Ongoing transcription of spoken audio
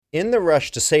in the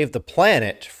rush to save the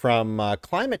planet from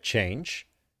climate change,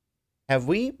 have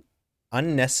we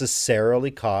unnecessarily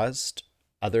caused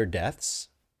other deaths?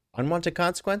 Unwanted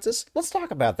consequences? Let's talk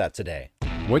about that today.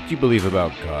 What you believe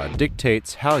about God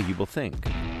dictates how you will think.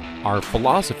 Our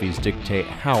philosophies dictate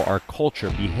how our culture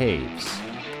behaves.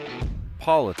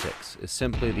 Politics is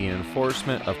simply the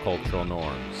enforcement of cultural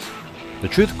norms. The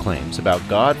truth claims about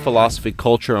God, philosophy,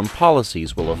 culture, and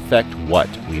policies will affect what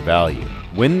we value.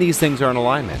 When these things are in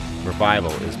alignment,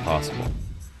 revival is possible.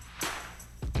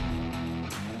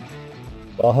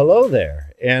 Well, hello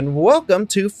there, and welcome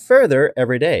to Further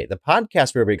Every Day, the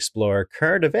podcast where we explore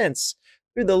current events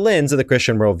through the lens of the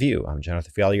Christian worldview. I'm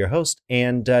Jonathan Fiala, your host,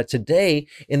 and today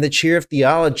in the chair of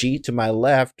theology to my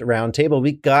left, round table,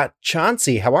 we got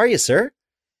Chauncey. How are you, sir?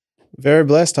 Very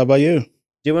blessed. How about you?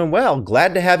 Doing well.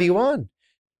 Glad to have you on.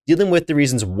 Dealing with the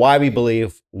reasons why we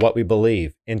believe what we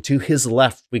believe. And to his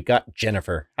left, we got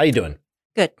Jennifer. How you doing?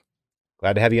 Good.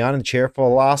 Glad to have you on in the chair of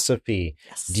philosophy.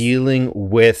 Yes. Dealing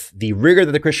with the rigor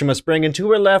that the Christian must bring. And to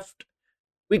her left,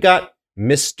 we got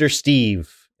Mr.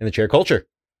 Steve in the chair of culture.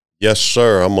 Yes,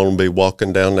 sir. I'm going to be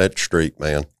walking down that street,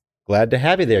 man. Glad to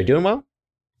have you there. Doing well?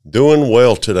 Doing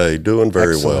well today. Doing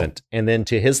very Excellent. And then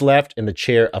to his left in the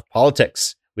chair of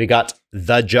politics, we got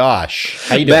the Josh.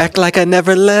 How you doing? Back like I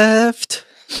never left.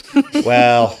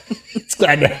 Well,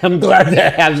 I'm glad to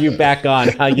have you back on.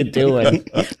 How you doing?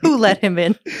 Who let him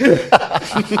in?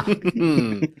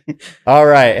 All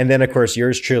right. And then, of course,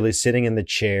 yours truly sitting in the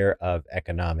chair of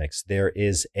economics. There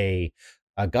is a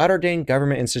God-ordained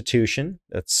government institution.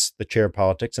 That's the chair of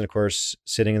politics. And, of course,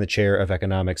 sitting in the chair of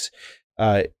economics.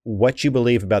 What you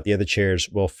believe about the other chairs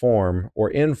will form or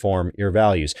inform your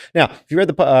values. Now, if you read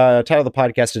the title of the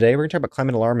podcast today, we're going to talk about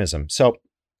climate alarmism. So,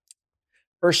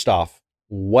 first off,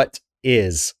 what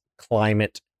is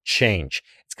climate change?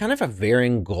 It's kind of a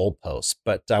varying goalpost,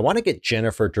 but I want to get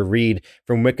Jennifer to read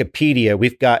from Wikipedia.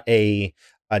 We've got a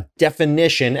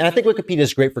definition, and I think Wikipedia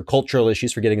is great for cultural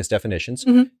issues for getting us definitions.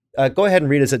 Mm-hmm. Go ahead and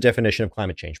read us a definition of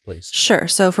climate change, please. Sure.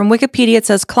 So from Wikipedia, it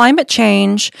says climate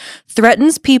change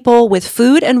threatens people with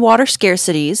food and water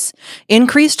scarcities,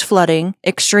 increased flooding,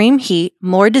 extreme heat,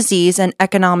 more disease, and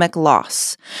economic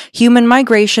loss. Human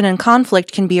migration and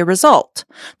conflict can be a result.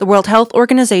 The World Health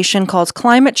Organization calls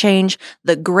climate change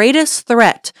the greatest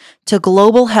threat to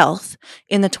global health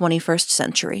in the 21st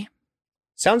century.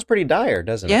 Sounds pretty dire,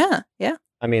 doesn't it? Yeah.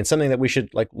 I mean, something that we should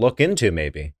look into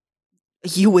maybe.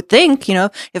 You would think,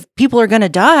 if people are going to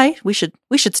die, we should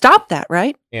stop that,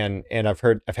 right? And I've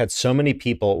had so many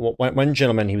people. One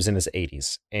gentleman, he was in his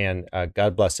 80s, and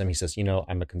God bless him. He says,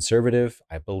 I'm a conservative.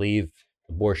 I believe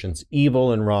abortion's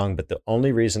evil and wrong, but the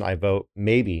only reason I vote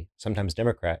maybe sometimes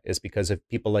Democrat is because of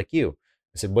people like you.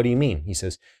 I said, what do you mean? He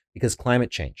says, because climate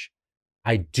change.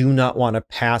 I do not want to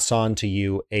pass on to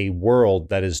you a world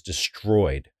that is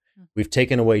destroyed. We've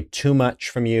taken away too much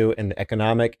from you, and the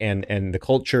economic and the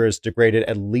culture is degraded.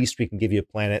 At least we can give you a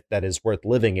planet that is worth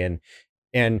living in.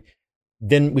 And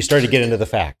then we started to get into the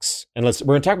facts. And we're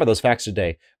going to talk about those facts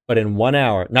today. But in 1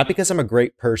 hour, not because I'm a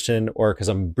great person or because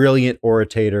I'm a brilliant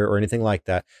orator or anything like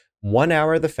that, 1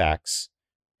 hour of the facts.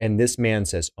 And this man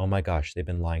says, oh my gosh, they've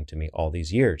been lying to me all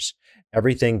these years.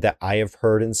 Everything that I have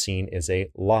heard and seen is a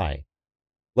lie.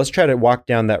 Let's try to walk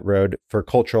down that road for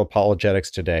cultural apologetics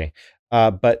today.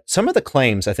 But some of the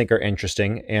claims I think are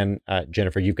interesting. And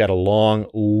Jennifer, you've got a long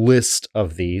list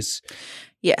of these.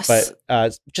 Yes.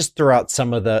 But just throw out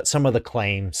some of the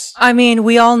claims. I mean,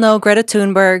 we all know Greta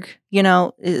Thunberg,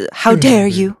 how dare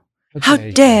you? How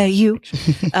dare you?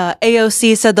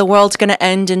 AOC said the world's going to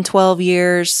end in 12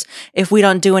 years if we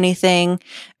don't do anything.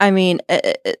 I mean,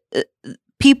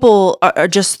 people are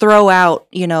just throw out,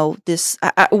 this.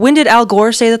 When did Al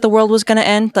Gore say that the world was going to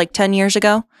end? Like 10 years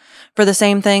ago for the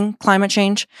same thing, climate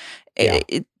change? Yeah.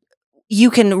 You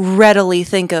can readily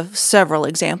think of several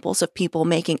examples of people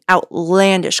making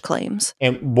outlandish claims.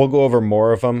 And we'll go over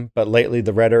more of them. But lately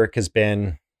the rhetoric has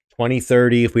been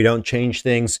 2030 if we don't change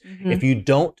things. Mm-hmm. If you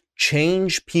don't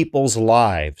change people's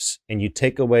lives and you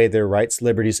take away their rights,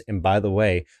 liberties, and by the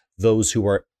way, those who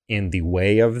are in the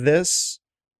way of this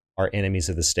are enemies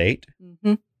of the state,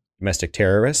 mm-hmm. domestic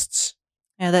terrorists.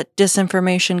 Yeah, that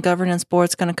disinformation governance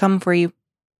board's going to come for you.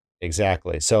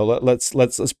 Exactly. So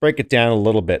let's break it down a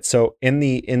little bit. So in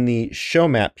the show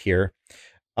map here,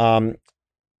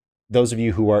 those of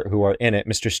you who are in it,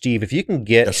 Mr. Steve, if you can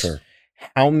get yes, sir.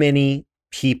 How many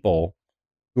people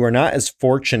who are not as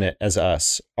fortunate as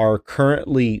us are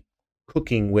currently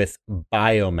cooking with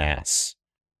biomass?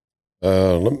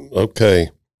 Okay.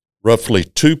 Roughly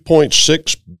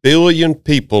 2.6 billion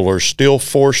people are still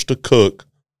forced to cook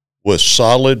with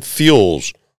solid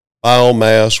fuels,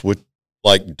 biomass,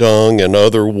 like dung and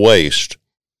other waste.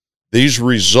 These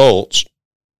results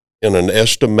in an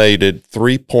estimated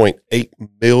 3.8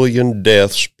 million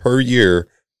deaths per year,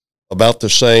 about the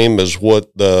same as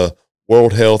what the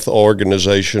World Health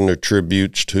Organization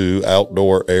attributes to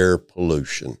outdoor air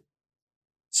pollution.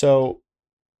 So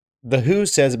the WHO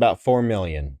says about 4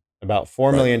 million. About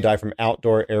 4 million Right. die from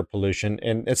outdoor air pollution,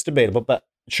 and it's debatable, but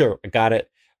sure, I got it.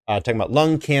 Talking about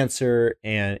lung cancer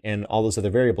and all those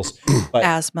other variables, but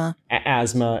Asthma.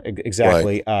 asthma,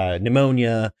 exactly,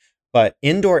 pneumonia, but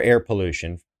indoor air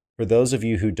pollution. For those of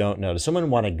you who don't know, does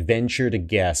someone want to venture to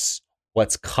guess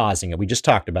what's causing it? We just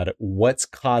talked about it. What's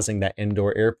causing that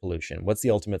indoor air pollution? What's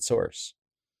the ultimate source?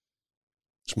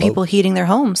 Smoke. People heating their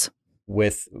homes.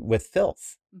 With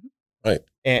filth. Right.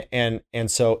 And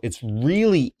so it's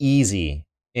really easy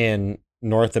in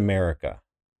North America,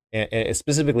 and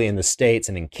specifically in the States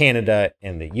and in Canada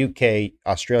and the UK,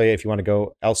 Australia, if you want to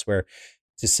go elsewhere,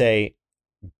 to say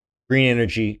green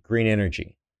energy.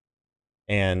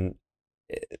 And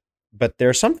but there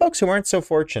are some folks who aren't so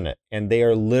fortunate, and they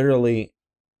are literally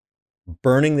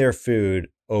burning their food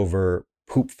over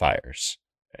poop fires.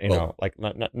 Like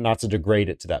not to degrade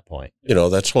it to that point.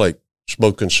 That's like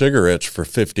smoking cigarettes for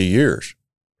 50 years.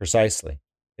 Precisely.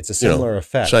 It's a similar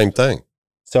effect. Same thing.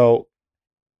 So,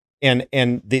 and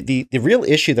the real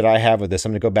issue that I have with this,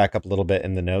 I'm going to go back up a little bit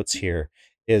in the notes here,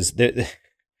 is the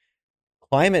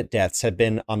climate deaths have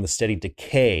been on the steady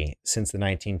decay since the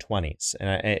 1920s.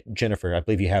 And Jennifer, I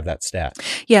believe you have that stat.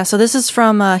 Yeah, so this is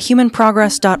from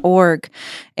humanprogress.org,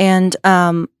 and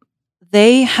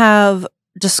they have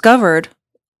discovered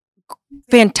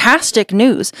fantastic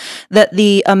news that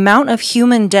the amount of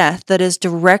human death that is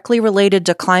directly related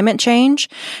to climate change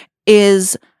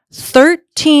is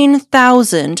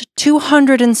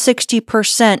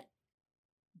 13,260%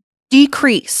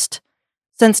 decreased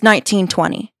since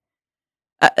 1920.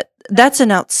 That's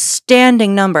an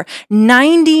outstanding number.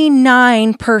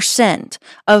 99%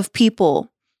 of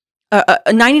people,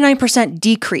 99%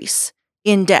 decrease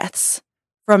in deaths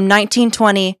from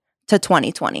 1920 to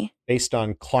 2020. Based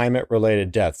on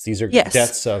climate-related deaths. These are Yes.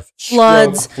 deaths of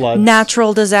Floods, floods,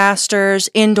 natural disasters,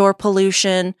 indoor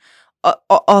pollution,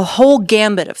 a whole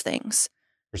gambit of things.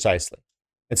 Precisely.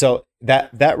 And so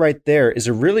that right there is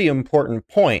a really important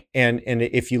point. And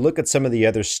if you look at some of the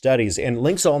other studies, and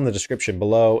links all in the description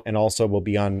below, and also will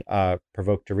be on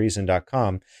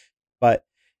provoketoreason.com, but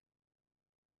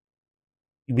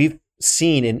we've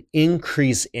seen an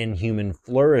increase in human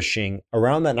flourishing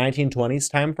around that 1920s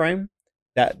timeframe.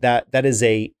 That is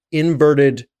a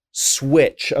inverted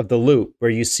switch of the loop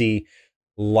where you see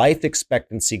life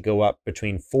expectancy go up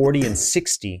between 40 and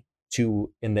 60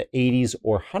 to in the 80s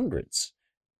or hundreds.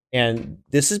 And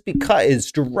this is because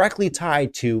it's directly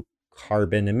tied to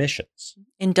carbon emissions.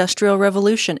 Industrial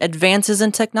revolution, advances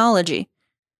in technology.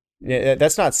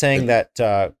 That's not saying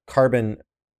that carbon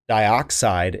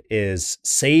dioxide is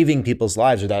saving people's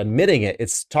lives without admitting it.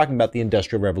 It's talking about the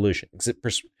Industrial Revolution.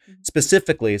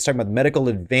 Specifically, it's talking about medical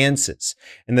advances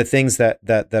and the things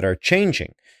that are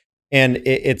changing. And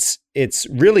it's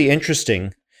really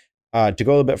interesting to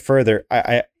go a little bit further.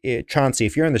 Chauncey,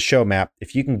 if you're on the show map,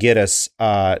 if you can get us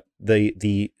the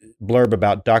blurb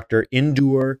about Dr.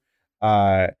 Indur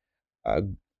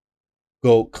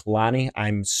Goklani,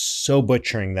 I'm so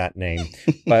butchering that name,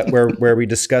 but where we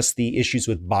discuss the issues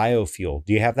with biofuel.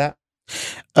 Do you have that?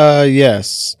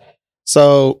 Yes.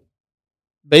 So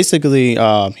basically,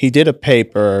 he did a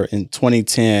paper in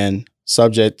 2010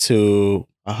 subject to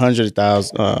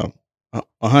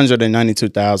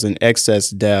 192,000 excess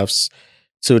deaths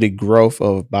to the growth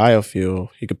of biofuel.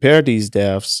 He compared these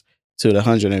deaths to the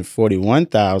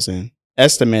 141,000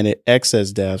 estimated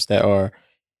excess deaths that are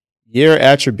year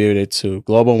attributed to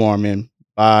global warming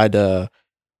by the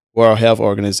World Health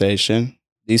Organization.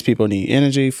 These people need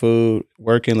energy, food,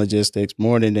 work, and logistics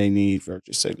more than they need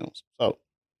virtue signals. So,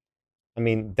 I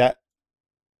mean, that's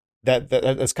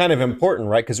kind of important,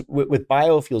 right? Because with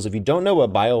biofuels, if you don't know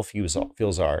what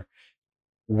biofuels are,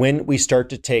 when we start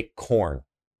to take corn,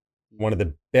 one of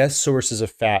the best sources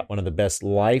of fat, one of the best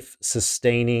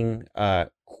life-sustaining,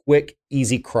 quick,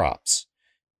 easy crops,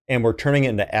 and we're turning it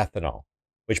into ethanol,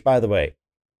 which, by the way,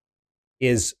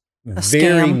 is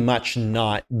very much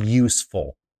not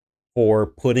useful for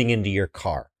putting into your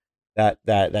car. That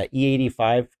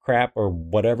E85 crap or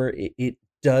whatever, it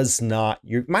does not.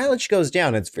 Your mileage goes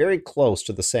down. It's very close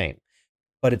to the same,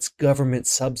 but it's government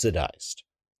subsidized.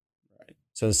 Right.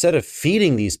 So instead of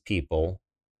feeding these people,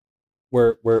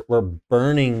 we're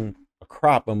burning a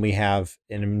crop when we have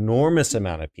an enormous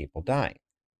amount of people dying.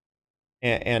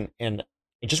 And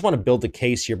I just want to build the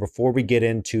case here before we get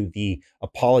into the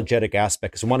apologetic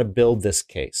aspect, because I want to build this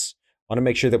case. I want to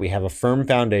make sure that we have a firm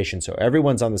foundation so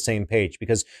everyone's on the same page,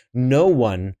 because no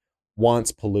one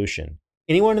wants pollution.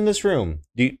 Anyone in this room,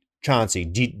 Chauncey,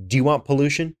 do you want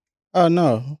pollution? Oh,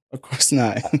 no, of course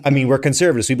not. I mean, we're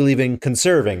conservatives. We believe in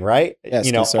conserving, right? Yes,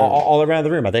 you know, all around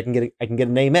the room. I can get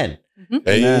an amen. Mm-hmm.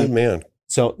 Amen.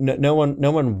 So no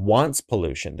one wants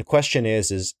pollution. The question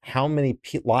is how many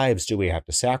lives do we have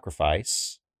to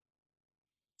sacrifice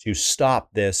to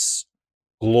stop this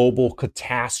global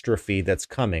catastrophe that's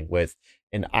coming with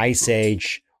an ice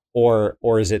age, or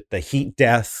is it the heat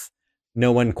death?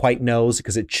 No one quite knows,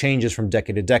 because it changes from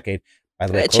decade to decade. By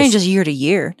the way, It changes year to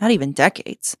year, not even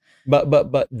decades.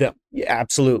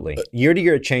 Absolutely, year to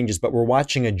year it changes. But we're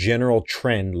watching a general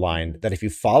trend line that if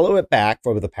you follow it back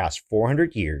over the past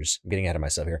 400 years, I'm getting ahead of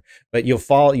myself here, but you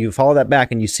follow that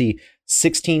back and you see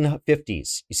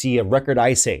 1650s. You see a record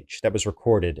ice age that was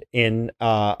recorded in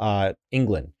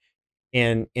England.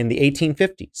 And in the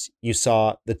 1850s, you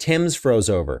saw the Thames froze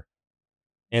over.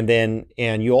 And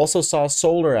you also saw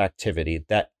solar activity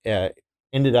that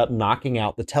ended up knocking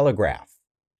out the telegraph.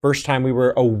 First time we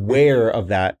were aware of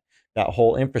that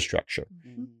whole infrastructure.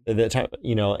 Mm-hmm. The time,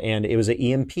 and it was an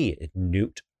EMP. It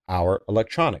nuked our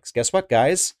electronics. Guess what,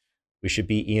 guys? We should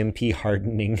be EMP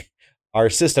hardening our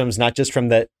systems, not just from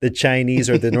the Chinese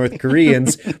or the North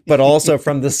Koreans, but also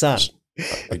from the sun.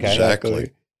 Okay?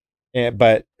 Exactly.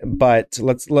 But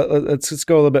let's go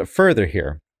a little bit further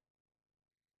here.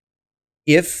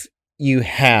 If you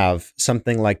have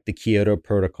something like the Kyoto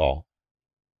Protocol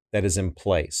that is in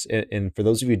place, and for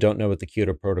those of you who don't know what the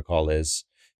Kyoto Protocol is,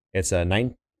 it's a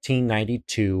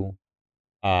 1992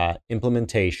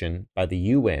 implementation by the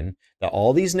UN that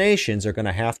all these nations are going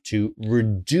to have to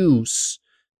reduce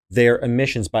their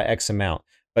emissions by X amount.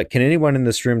 But can anyone in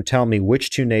this room tell me which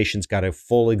two nations got a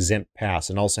full exempt pass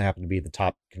and also happen to be the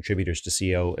top contributors to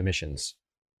CO2 emissions?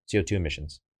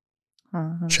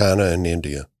 China and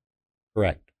India.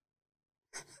 Correct.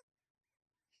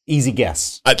 Easy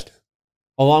guess.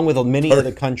 Along with many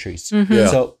other countries. Mm-hmm.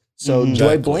 Yeah. So do I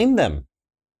Exactly. blame them?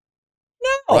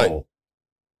 No. Right.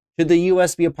 Should the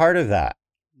U.S. be a part of that?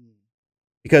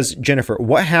 Because, Jennifer,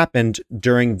 what happened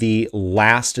during the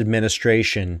last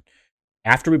administration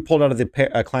after we pulled out of the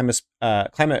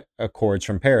climate accords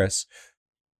from Paris?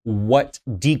 What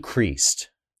decreased?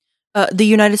 The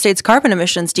United States carbon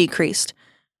emissions decreased.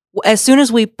 As soon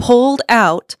as we pulled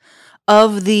out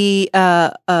of the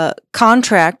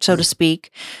contract, so to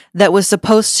speak, that was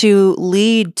supposed to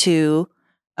lead to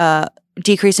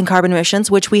decrease in carbon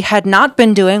emissions, which we had not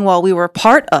been doing while we were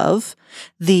part of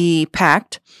the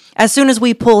pact. As soon as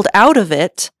we pulled out of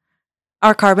it,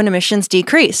 our carbon emissions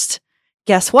decreased.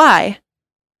 Guess why?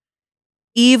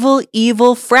 Evil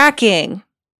fracking.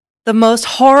 The most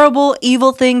horrible,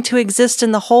 evil thing to exist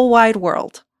in the whole wide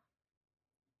world.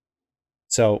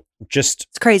 So It's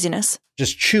craziness.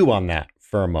 just chew on that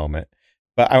for a moment.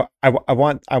 But I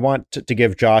want to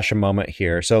give Josh a moment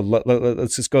here. So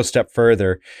let's just go a step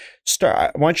further.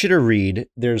 I want you to read.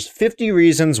 There's 50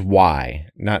 reasons why,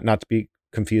 not to be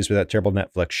confused with that terrible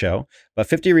Netflix show, but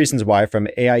 50 reasons why from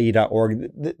AIE.org.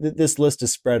 This list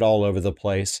is spread all over the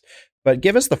place. But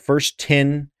give us the first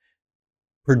 10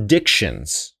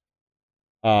 predictions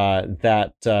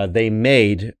that they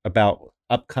made about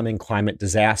upcoming climate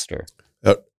disaster.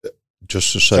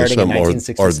 Just to say Starting in something,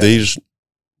 are 1967. these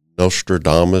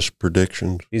Nostradamus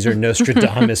predictions? These are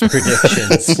Nostradamus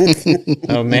predictions.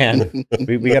 Oh man,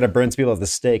 we got to burn some people at the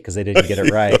stake because they didn't get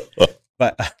it right.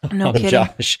 But No kidding.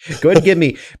 Josh, go ahead and give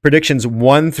me predictions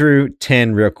 1 through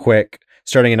 10 real quick,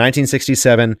 starting in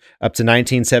 1967 up to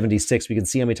 1976. We can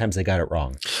see how many times they got it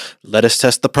wrong. Let us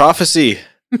test the prophecy.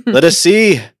 Let us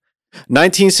see.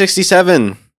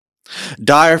 1967.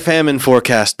 Dire famine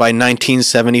forecast by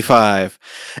 1975.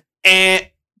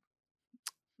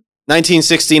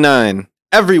 1969.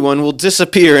 Everyone will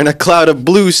disappear in a cloud of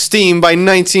blue steam by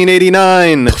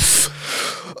 1989.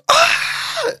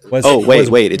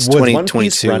 Wait, it's was One 2022.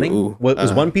 Piece running? Ooh,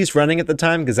 Was One Piece running at the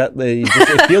time? Because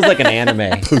it feels like an anime.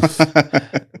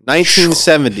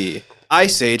 1970.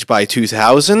 Ice Age by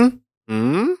 2000.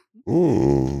 Mm.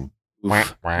 Oof.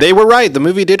 They were right. The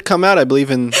movie did come out, I believe,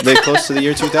 close to the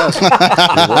year 2000.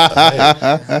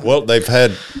 Well, they've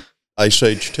had Ice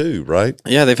Age 2, right?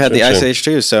 Yeah, they've had the Ice Age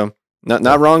too, so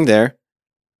not wrong there.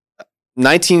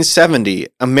 1970,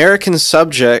 America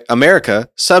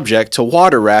subject to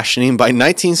water rationing by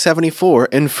 1974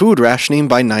 and food rationing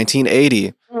by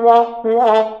 1980.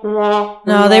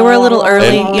 No, they were a little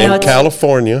early. And it's,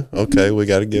 California. Okay, we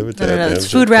got to give it no, that. no, That it's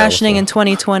was food in rationing in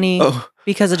California. 2020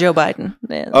 because of Joe Biden.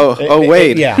 Yeah. Oh,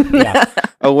 wait. Yeah.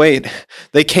 Oh, wait.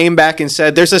 They came back and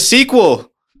said, there's a sequel.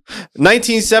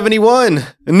 1971,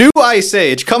 New Ice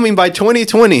Age coming by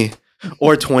 2020.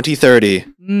 or 2030.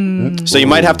 Mm. So you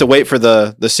might have to wait for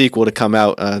the sequel to come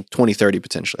out 2030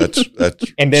 potentially. That's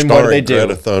And then what do they starring do?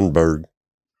 Greta Thunberg.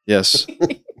 Yes.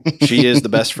 She is the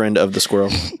best friend of the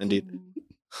squirrel, indeed.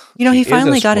 You know, She he is a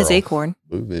finally got his squirrel. acorn.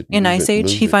 Move it, In move Ice it, Age,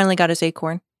 move he it. finally got his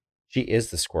acorn. She is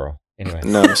the squirrel. Anyway.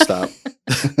 No, stop.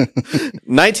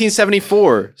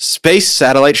 1974, space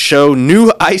satellites show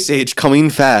new ice age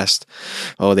coming fast.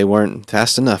 Oh, they weren't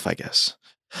fast enough, I guess.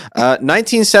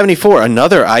 1974,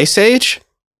 another ice age.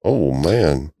 Oh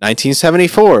man.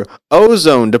 1974,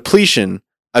 ozone depletion,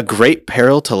 a great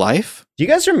peril to life. Do you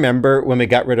guys remember when we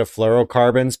got rid of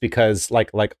fluorocarbons because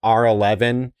like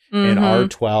R11 and Mhm.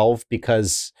 R12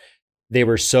 because they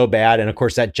were so bad, and of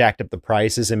course that jacked up the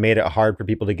prices and made it hard for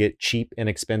people to get cheap,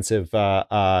 inexpensive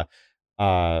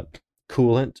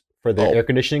coolant for their Oh. air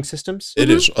conditioning systems. It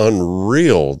is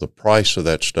unreal the price of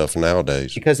that stuff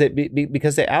nowadays. Because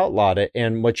because they outlawed it,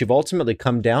 and what you've ultimately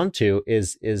come down to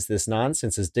is this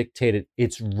nonsense is dictated.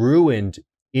 It's ruined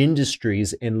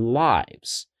industries and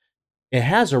lives. It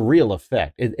has a real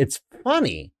effect. It's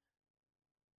funny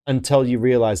until you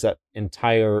realize that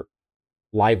entire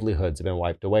livelihoods have been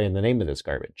wiped away in the name of this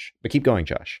garbage. But keep going,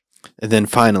 Josh. And then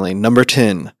finally, number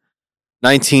 10,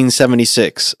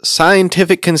 1976,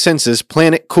 scientific consensus,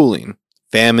 planet cooling,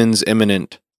 famines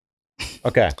imminent.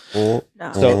 Okay, Oh,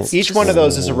 No. so It's each just- one of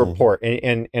those is a report,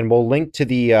 and we'll link to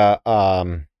the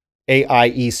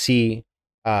AIEC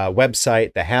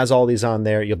website that has all these on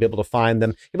there. You'll be able to find them.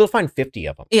 You'll be able to find 50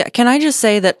 of them. Yeah, can I just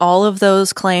say that all of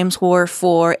those claims were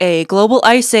for a global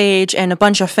ice age and a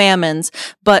bunch of famines,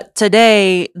 but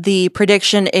today the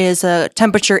prediction is a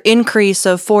temperature increase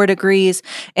of 4 degrees,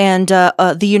 and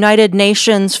the United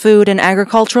Nations Food and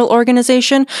Agricultural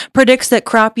Organization predicts that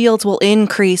crop yields will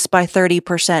increase by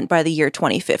 30% by the year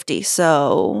 2050.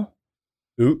 So,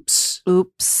 Oops.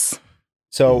 oops.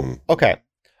 So Mhm. okay,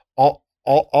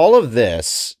 all of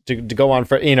this to go on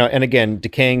for and again,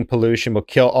 decaying pollution will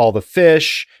kill all the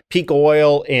fish. Peak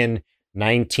oil in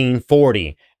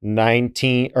 1940,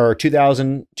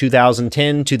 2000,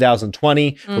 2010,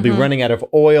 2020. We'll be Mhm. running out of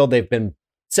oil. They've been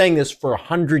saying this for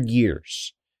 100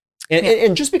 years,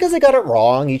 and just because they got it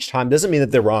wrong each time doesn't mean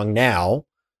that they're wrong now.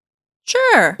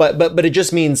 Sure. But it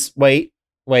just means wait.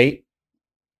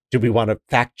 Do we want to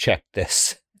fact check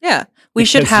this? Yeah, we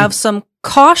should Because you- have some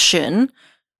caution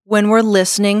when we're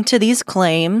listening to these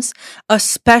claims,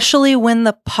 especially when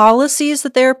the policies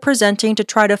that they're presenting to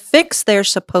try to fix their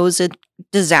supposed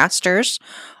disasters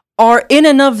are in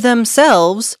and of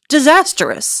themselves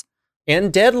disastrous.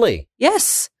 And deadly.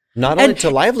 Yes. Not only And- to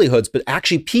livelihoods, but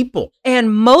actually people.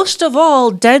 And most of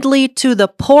all, deadly to the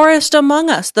poorest among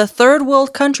us, the third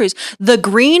world countries. The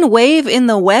green wave in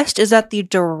the West is at the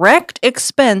direct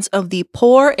expense of the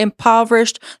poor,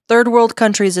 impoverished third world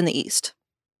countries in the East.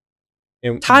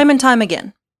 And, Time and time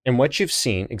again. and what you've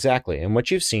seen, exactly, and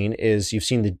what you've seen is you've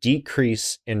seen the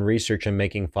decrease in research in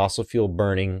making fossil fuel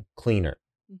burning cleaner.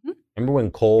 Mhm. Remember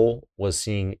when coal was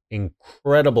seeing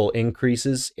incredible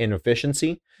increases in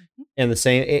efficiency? And the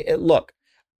same, look,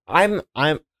 I've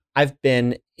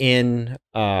been in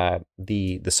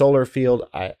the solar field.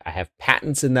 I have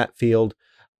patents in that field.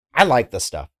 I like the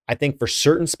stuff. I think for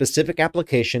certain specific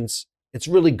applications, it's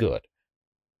really good.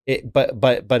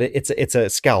 But it's a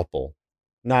scalpel,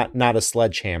 not a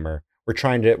sledgehammer. We're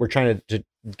trying to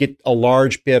get a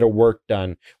large bit of work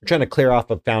done. We're trying to clear off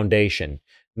a foundation,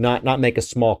 not make a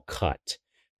small cut.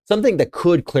 Something that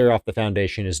could clear off the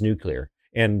foundation is nuclear,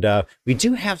 and we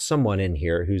do have someone in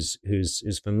here who's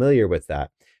familiar with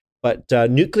that. But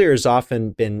nuclear has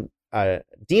often been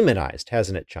demonized,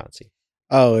 hasn't it, Chauncey?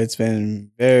 Oh, it's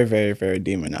been very, very, very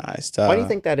demonized. Why do you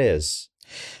think that is?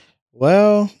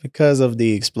 Well, because of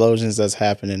the explosions that's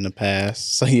happened in the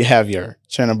past. So you have your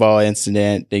Chernobyl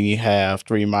incident, then you have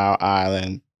 3 Mile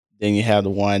Island, then you have the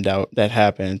one that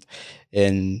happened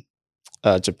in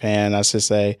Japan, I should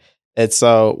say. And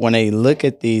so when they look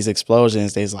at these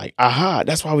explosions, they're like, aha,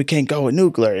 that's why we can't go with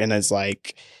nuclear. And it's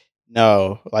like,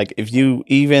 no, like if you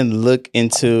even look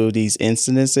into these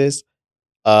incidences,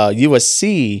 you will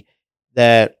see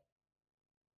that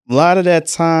a lot of that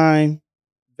time,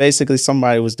 basically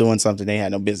somebody was doing something they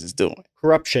had no business doing.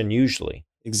 Corruption, usually.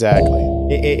 Exactly.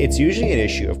 It's usually an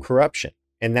issue of corruption,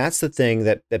 and that's the thing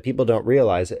that people don't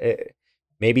realize.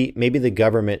 Maybe the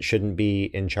government shouldn't be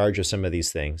in charge of some of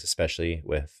these things, especially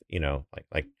with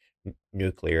like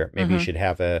nuclear. Maybe you Mhm. should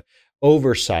have a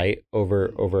oversight over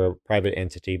a private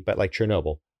entity, but like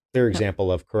Chernobyl, clear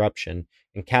example of corruption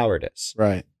and cowardice.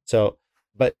 Right. So,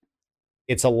 but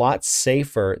it's a lot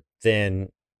safer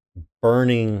than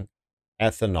burning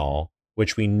ethanol,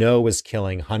 which we know is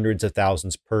killing hundreds of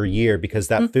thousands per year because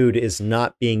that food is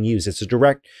not being used. It's a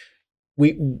direct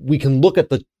we can look at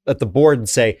the board and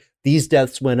say these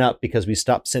deaths went up because we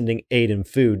stopped sending aid and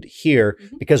food here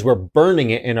because we're burning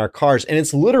it in our cars, and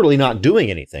it's literally not doing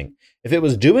anything. If it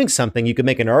was doing something, you could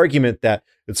make an argument that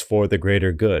it's for the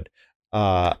greater good.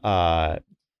 30%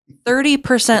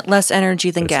 less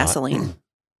energy than But it's not. gasoline.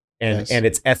 And Yes. and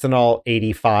it's ethanol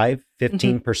 85,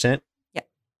 15%. Yeah.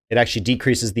 It actually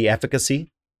decreases the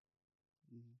efficacy.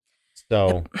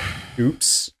 So,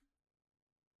 oops.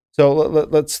 So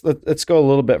let's go a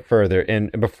little bit further.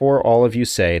 And before all of you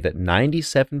say that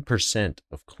 97%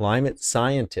 of climate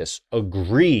scientists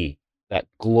agree that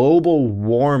global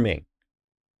warming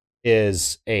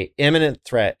is a imminent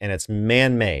threat and it's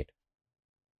man-made,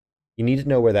 you need to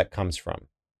know where that comes from.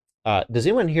 Does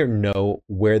anyone here know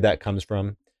where that comes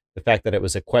from? The fact that it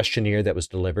was a questionnaire that was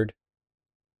delivered.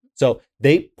 So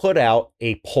they put out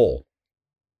a poll,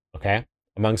 okay,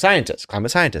 among scientists,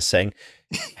 climate scientists, saying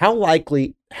how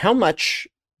much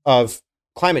of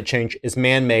climate change is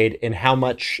man-made and how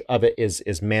much of it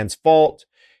is man's fault,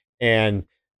 and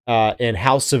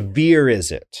how severe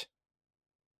is it?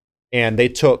 And they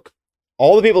took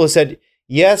all the people who said,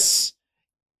 yes,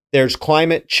 there's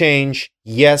climate change.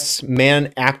 Yes,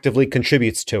 man actively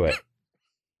contributes to it,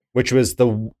 which was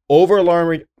the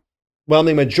overwhelming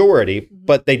majority,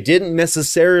 but they didn't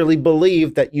necessarily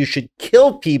believe that you should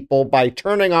kill people by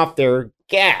turning off their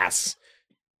gas.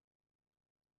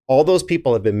 All those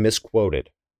people have been misquoted.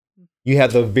 You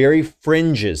have the very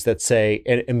fringes that say,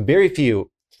 and very few,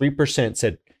 3%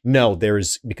 said, no, there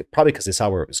is, probably because they saw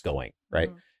where it was going,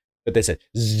 right? But they said,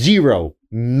 zero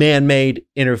man-made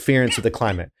interference with the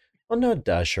climate. Well, no, it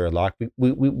does, Sherlock.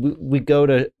 We go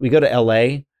to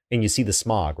LA and you see the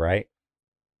smog, right?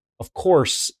 Of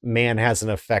course, man has an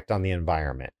effect on the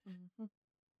environment.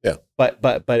 Yeah. But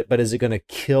is it going to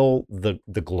kill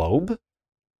the globe?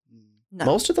 No.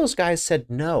 Most of those guys said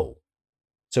no.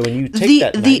 So when you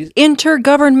take the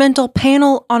Intergovernmental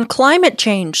Panel on Climate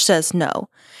Change says no.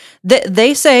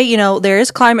 They say, you know, there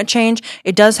is climate change.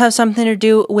 It does have something to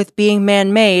do with being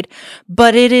man-made,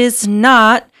 but it is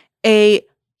not a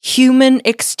human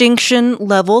extinction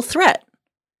level threat.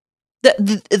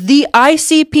 The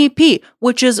ICPP,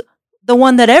 which is the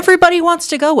one that everybody wants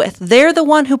to go with, they're the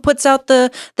one who puts out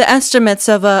the estimates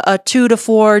of a 2 to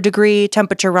 4 degree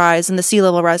temperature rise and the sea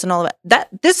level rise and all of that.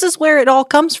 This is where it all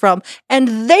comes from,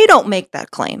 and they don't make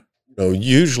that claim.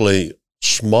 Usually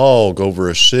smog over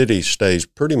a city stays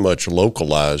pretty much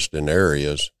localized in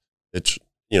areas. It's,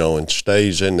 and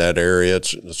stays in that area.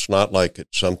 It's not like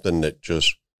it's something that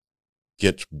just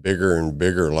gets bigger and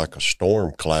bigger like a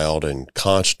storm cloud and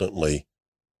constantly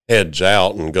heads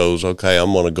out and goes, okay,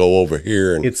 I'm going to go over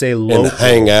here and, it's a and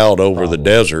hang out over the problem.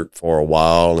 desert for a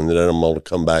while, and then I'm going to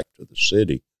come back to the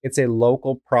city. It's a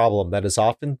local problem that is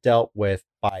often dealt with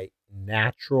by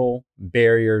natural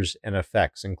barriers and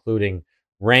effects, including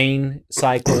rain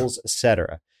cycles,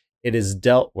 etc. It is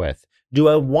dealt with. Do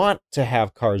I want to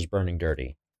have cars burning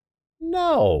dirty?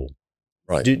 No.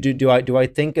 Right. Do I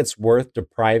think it's worth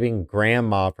depriving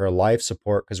grandma of her life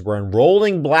support because we're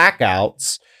enrolling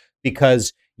blackouts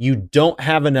because you don't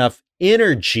have enough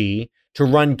energy to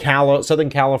run Southern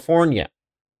California?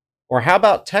 Or how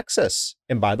about Texas?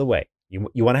 And by the way,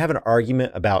 you want to have an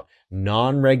argument about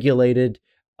non-regulated,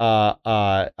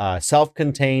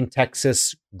 self-contained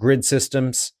Texas grid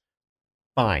systems?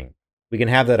 Fine, we can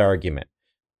have that argument.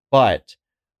 But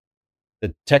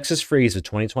the Texas freeze of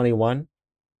 2021,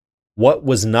 what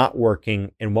was not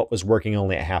working and what was working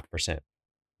only at 0.5%?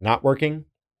 Not working?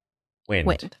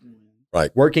 Wind.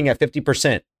 Right. Working at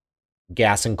 50%,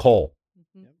 gas and coal.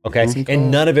 Okay. Gas and And coal.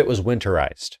 none of it was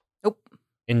winterized. Nope.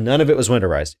 And none of it was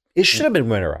winterized. It should have been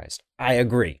winterized. I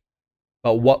agree.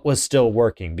 But what was still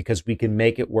working? Because we can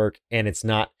make it work and it's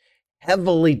not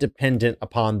heavily dependent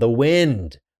upon the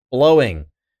wind blowing.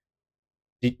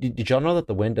 Did y'all know that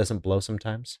the wind doesn't blow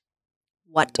sometimes?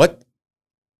 What? What?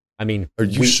 I mean, Are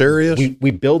you serious?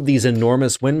 We build these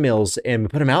enormous windmills and we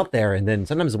put them out there, and then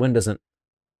sometimes the wind doesn't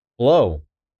blow.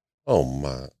 Oh,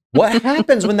 my. What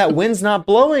happens when that wind's not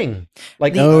blowing?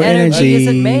 Like, The No energy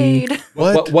isn't energy. made.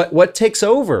 what takes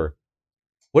over?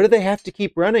 What do they have to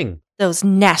keep running? Those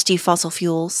nasty fossil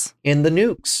fuels. In the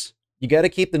nukes. You got to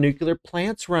keep the nuclear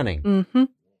plants running. Mm-hmm.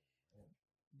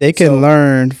 They can So-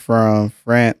 learn from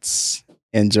France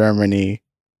and Germany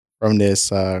from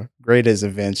this greatest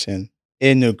invention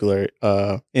in nuclear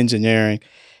engineering,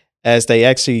 as they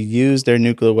actually use their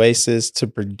nuclear wastes to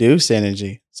produce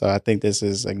energy. So I think this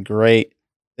is a great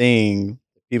thing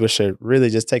people should really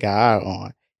just take an eye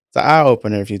on. It's an eye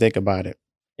opener if you think about it.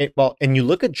 Well, and you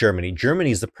look at Germany.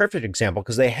 Germany is the perfect example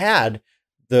because they had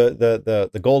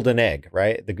the golden egg,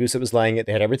 right? The goose that was laying it.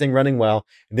 They had everything running well.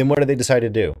 And then what did they decide to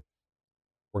do?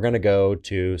 we're going to go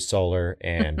to solar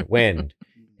and wind.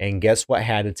 And guess what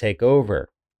had to take over?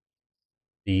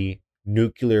 The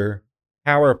nuclear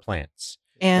power plants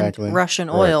And Exactly. Russian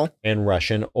Right. oil. and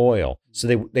Russian oil. So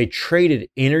they traded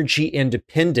energy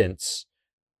independence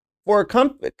for a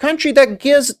country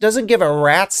that doesn't give a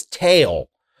rat's tail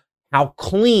how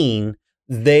clean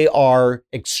they are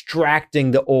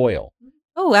extracting the oil.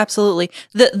 Oh, absolutely.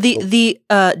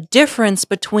 The difference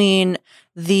between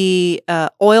the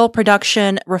oil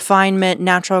production, refinement,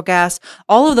 natural gas,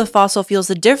 all of the fossil fuels,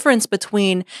 the difference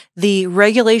between the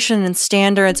regulation and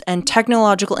standards and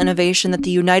technological innovation that the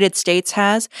United States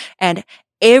has and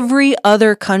every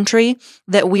other country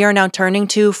that we are now turning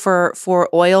to for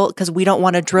oil because we don't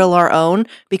want to drill our own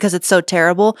because it's so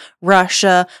terrible.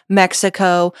 Russia,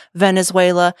 Mexico,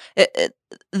 Venezuela,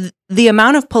 the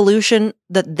amount of pollution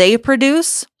that they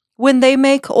produce when they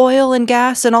make oil and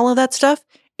gas and all of that stuff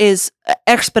is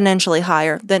exponentially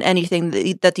higher than anything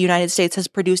that the United States has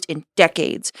produced in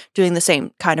decades doing the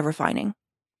same kind of refining.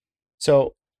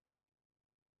 So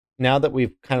now that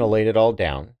we've kind of laid it all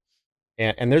down,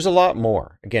 and there's a lot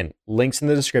more. Again, links in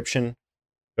the description.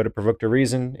 Go to Provoke to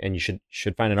Reason, and you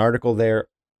should find an article there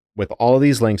with all of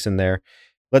these links in there.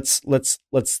 Let's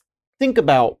think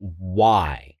about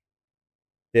why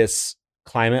this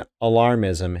climate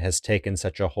alarmism has taken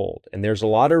such a hold. And there's a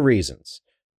lot of reasons,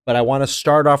 but I want to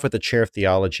start off with the chair of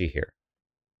theology here,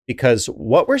 because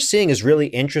what we're seeing is really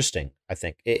interesting. I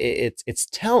think it's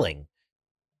telling,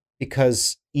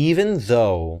 because even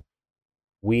though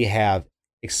we have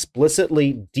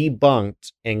explicitly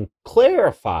debunked and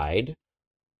clarified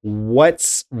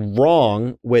what's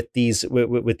wrong with these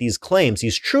claims,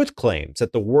 these truth claims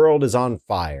that the world is on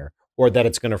fire or that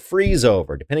it's going to freeze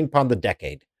over, depending upon the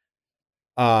decade.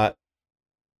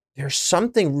 There's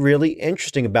something really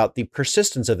interesting about the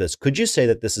persistence of this. Could you say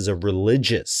that this is a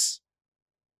religious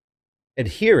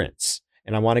adherence?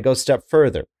 And I want to go a step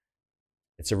further.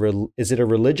 Is it a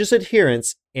religious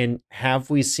adherence, and have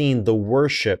we seen the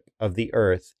worship of the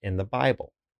earth in the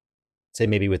Bible? Say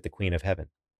maybe with the Queen of Heaven.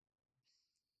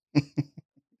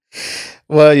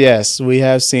 Well, yes, we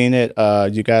have seen it.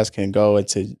 You guys can go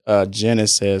into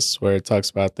Genesis where it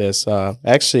talks about this.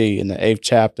 Actually, in the 8th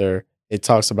chapter, it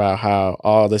talks about how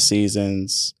all the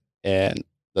seasons and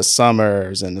the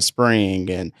summers and the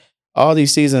spring and all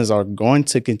these seasons are going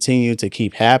to continue to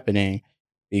keep happening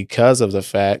because of the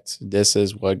fact this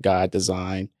is what God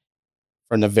designed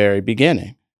from the very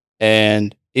beginning.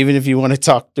 And even if you want to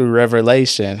talk through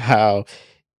Revelation, how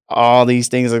all these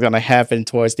things are going to happen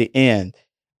towards the end,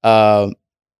 the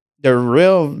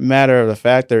real matter of the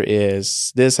factor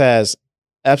is this has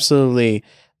absolutely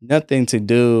nothing to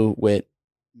do with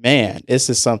man. This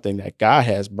is something that God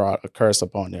has brought a curse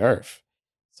upon the earth.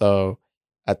 So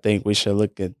I think we should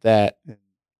look at that and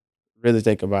really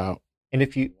think about. And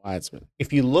if you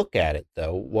look at it,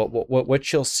 though,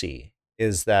 what you'll see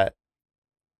is that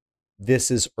this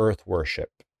is earth worship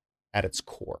at its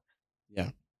core. Yeah.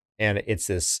 And it's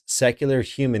this secular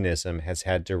humanism has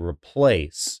had to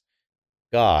replace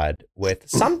God with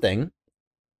something,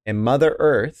 and Mother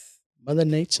Earth, Mother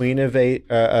Nature, Queen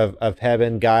of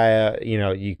Heaven, Gaia. You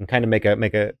know, you can kind of make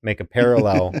a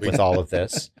parallel with all of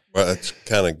this. Well, it's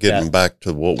kind of getting back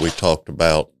to what we talked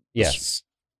about Yes.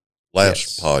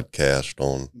 last podcast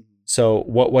on. So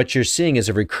what you're seeing is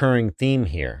a recurring theme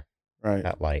here right?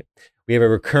 at Light. We have a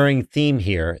recurring theme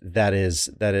here that is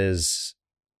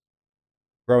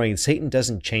growing. Satan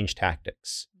doesn't change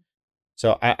tactics.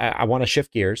 So I want to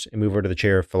shift gears and move over to the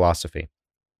chair of philosophy.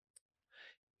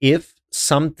 If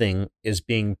something is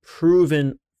being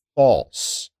proven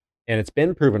false, and it's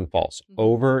been proven false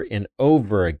over and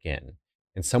over again,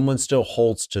 and someone still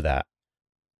holds to that,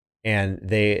 and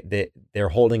they're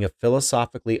holding a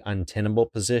philosophically untenable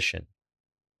position,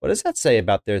 what does that say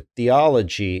about their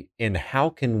theology, and how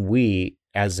can we,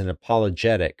 as an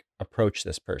apologetic, approach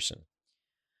this person?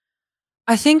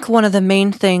 I think one of the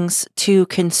main things to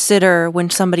consider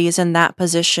when somebody is in that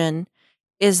position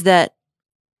is that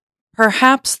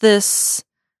perhaps this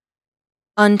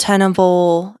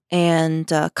untenable and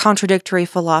contradictory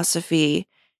philosophy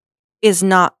is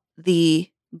not the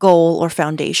goal or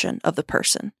foundation of the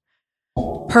person.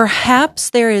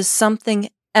 Perhaps there is something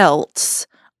else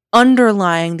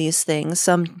underlying these things,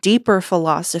 some deeper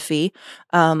philosophy,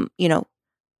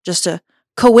 just a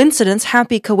coincidence,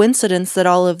 happy coincidence that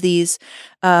all of these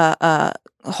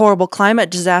horrible climate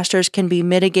disasters can be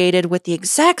mitigated with the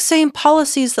exact same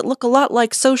policies that look a lot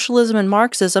like socialism and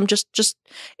Marxism. Just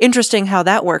interesting how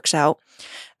that works out.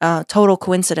 Total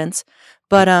coincidence.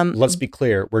 But let's be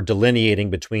clear, we're delineating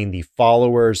between the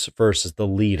followers versus the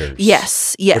leaders.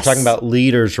 Yes. We're talking about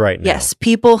leaders right now. Yes,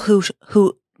 people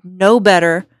who know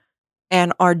better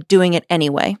and are doing it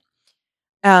anyway.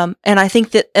 And I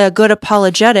think that a good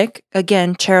apologetic,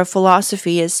 again, chair of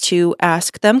philosophy, is to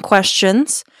ask them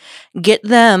questions, get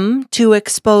them to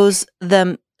expose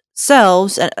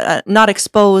themselves, not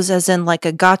expose as in like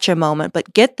a gotcha moment,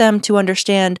 but get them to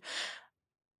understand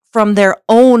from their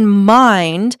own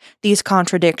mind these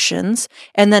contradictions,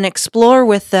 and then explore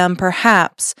with them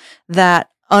perhaps that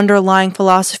underlying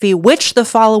philosophy, which the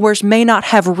followers may not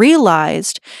have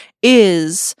realized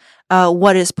is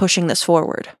what is pushing this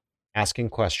forward. Asking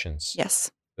questions.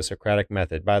 Yes. The Socratic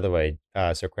method. By the way,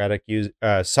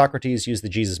 Socrates used the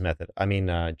Jesus method. I mean,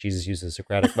 Jesus used the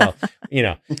Socratic. Well,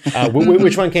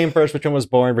 which one came first? Which one was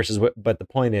born? But the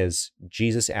point is,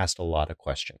 Jesus asked a lot of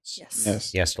questions.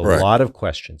 Yes. He asked a Right. lot of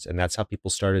questions, and that's how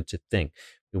people started to think.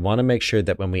 We want to make sure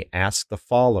that when we ask the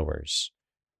followers,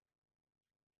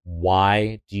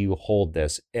 why do you hold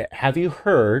this? Have you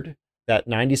heard that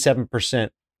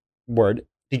 97% word?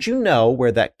 Did you know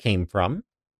where that came from?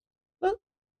 Well,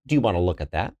 do you want to look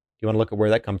at that? Do you want to look at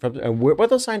where that comes from and what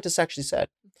those scientists actually said?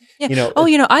 Yeah.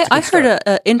 You know, I it's a good heard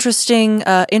a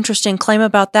interesting claim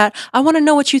about that. I want to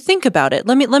know what you think about it.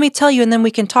 Let me tell you, and then we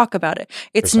can talk about it.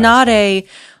 It's not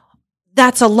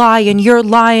that's a lie and you're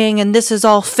lying and this is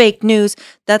all fake news.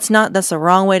 That's the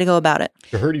wrong way to go about it.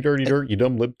 You hurdy dirty dirt, you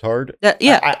dumb libtard.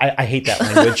 Yeah. I hate that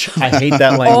language. I hate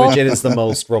that language. It is the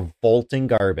most revolting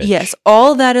garbage. Yes.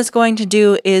 All that is going to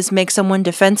do is make someone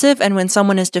defensive. And when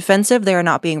someone is defensive, they are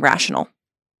not being rational.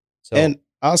 So, And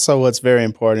also, what's very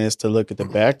important is to look at the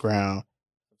background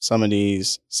of some of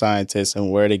these scientists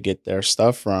and where they get their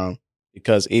stuff from.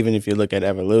 Because even if you look at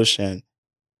evolution,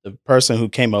 the person who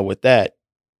came up with that,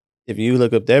 if you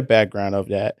look up their background of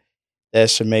that, that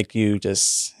should make you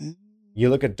just. you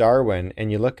look at Darwin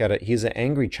and you look at it, he's an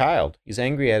angry child. He's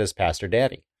angry at his pastor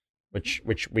daddy, which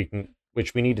we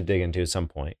need to dig into at some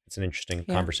point. It's an interesting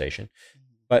conversation.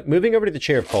 But moving over to the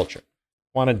chair of culture,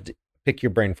 I want to pick your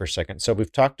brain for a second. So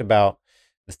we've talked about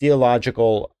the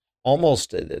theological,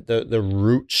 almost the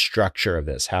root structure of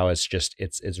this, how it's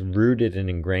rooted and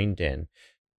ingrained in.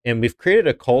 And we've created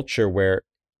a culture where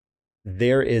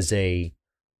there is a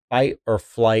fight or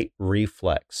flight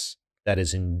reflex that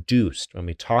is induced when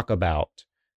we talk about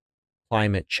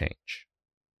climate change.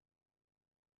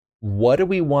 What do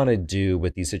we want to do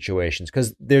with these situations?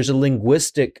 Because there's a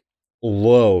linguistic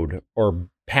load or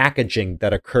packaging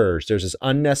that occurs. There's this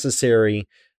unnecessary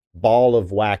ball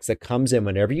of wax that comes in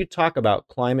whenever you talk about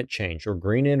climate change or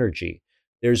green energy.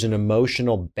 There's an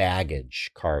emotional baggage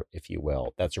cart, if you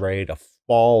will, that's ready to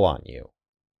fall on you.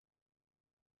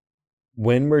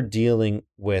 When we're dealing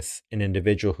with an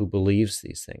individual who believes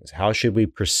these things, how should we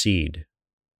proceed?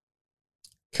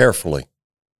 Carefully.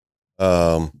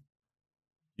 One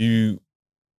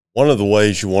of the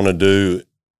ways you want to do,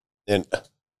 and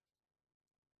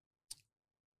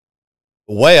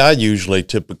the way I usually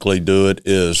typically do it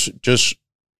is just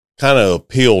kind of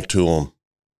appeal to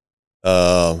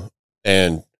them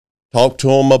and talk to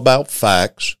them about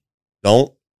facts.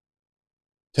 Don't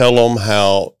tell them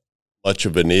how much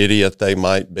of an idiot they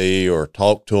might be, or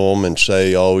talk to them and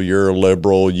say, oh, you're a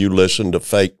liberal, you listen to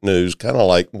fake news, kind of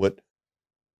like what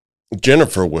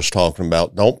Jennifer was talking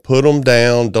about. Don't put them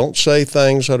down. Don't say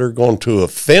things that are going to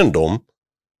offend them.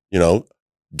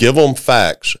 Give them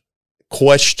facts.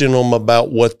 Question them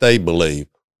about what they believe.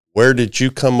 Where did you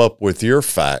come up with your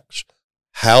facts?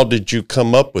 How did you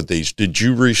come up with these? Did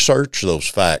you research those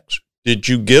facts? Did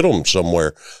you get them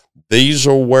somewhere? These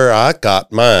are where I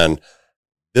got mine.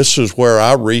 This is where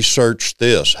I researched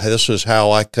this. This is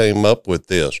how I came up with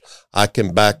this. I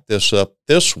can back this up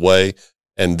this way,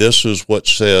 and this is what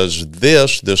says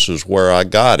this. This is where I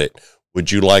got it.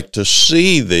 Would you like to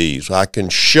see these? I can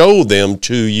show them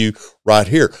to you right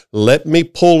here. Let me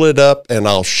pull it up and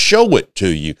I'll show it to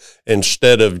you,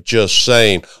 instead of just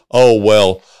saying, oh,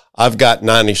 well, I've got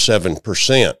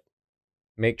 97%.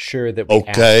 Make sure that we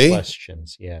ask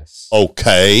questions. Yes.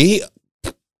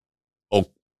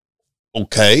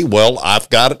 Okay, well, I've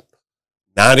got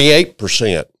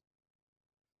 98%.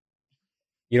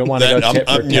 You don't want to go tit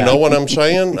for tat. You know what I'm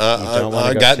saying?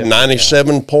 I got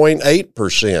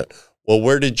 97.8%. Well,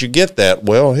 where did you get that?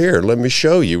 Well, here, let me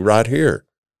show you right here.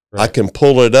 Right. I can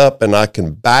pull it up and I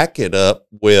can back it up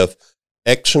with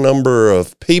X number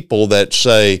of people that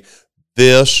say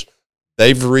this,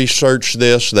 they've researched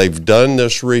this, they've done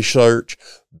this research,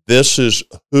 this is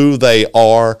who they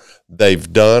are,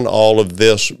 they've done all of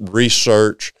this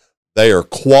research, they are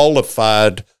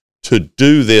qualified to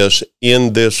do this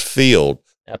in this field.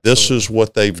 Absolutely. This is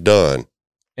what they've done.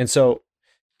 And so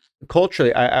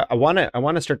culturally, I want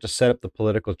to start to set up the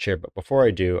political chair, but before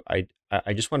I do, I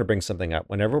just want to bring something up.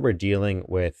 Whenever we're dealing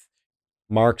with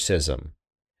Marxism,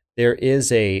 there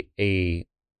is a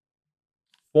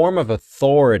form of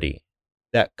authority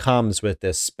that comes with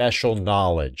this special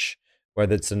knowledge,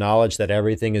 whether it's the knowledge that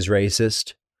everything is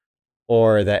racist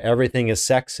or that everything is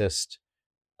sexist,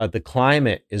 the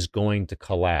climate is going to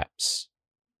collapse.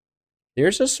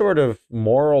 There's a sort of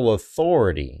moral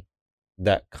authority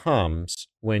that comes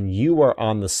when you are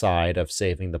on the side of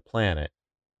saving the planet,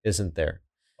 isn't there?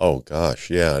 Oh gosh,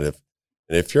 yeah. And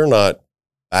if you're not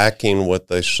backing what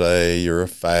they say, you're a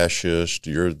fascist,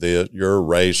 you're a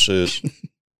racist.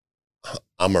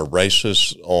 I'm a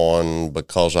racist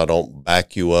because I don't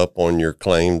back you up on your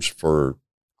claims for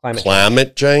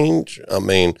climate change. I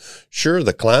mean, sure,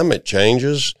 the climate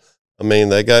changes. I mean,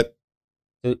 they got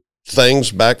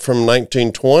things back from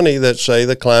 1920 that say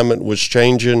the climate was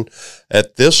changing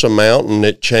at this amount, and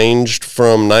it changed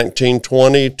from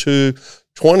 1920 to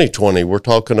 2020. We're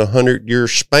talking 100-year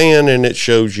span, and it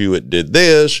shows you it did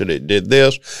this and it did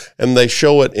this, and they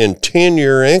show it in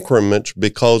 10-year increments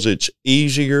because it's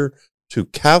easier to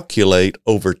calculate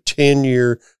over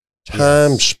 10-year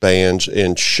time spans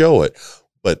and show it.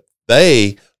 But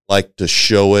they like to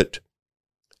show it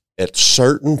at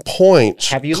certain points.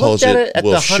 Have you looked at it at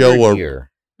the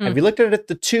 100-year? Have you looked at it at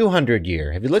the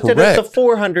 200-year? Have you looked at it at the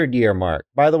 400-year mark?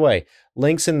 By the way,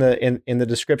 links in the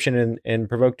description and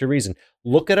Provoke to Reason.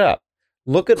 Look it up.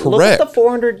 Look at the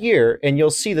 400-year, and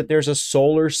you'll see that there's a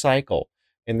solar cycle,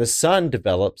 and the sun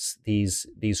develops these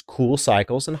cool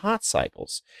cycles and hot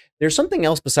cycles. There's something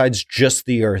else besides just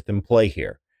the Earth in play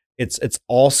here. It's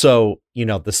also,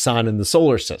 the sun and the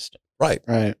solar system. Right.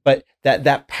 But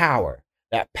that power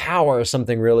is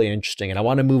something really interesting. And I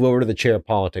want to move over to the chair of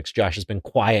politics. Josh has been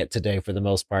quiet today for the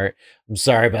most part. I'm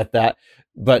sorry about that.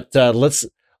 But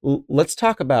let's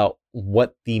talk about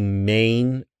what the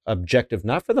main objective,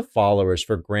 not for the followers,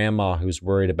 for grandma who's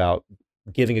worried about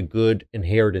giving a good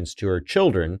inheritance to her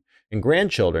children and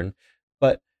grandchildren,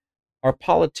 but our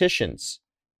politicians,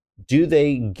 do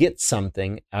they get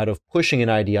something out of pushing an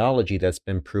ideology that's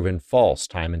been proven false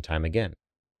time and time again?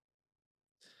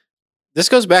 This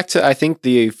goes back to, I think,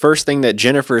 the first thing that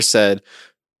Jennifer said.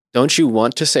 Don't you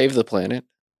want to save the planet?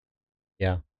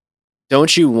 Yeah.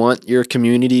 Don't you want your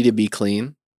community to be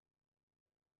clean?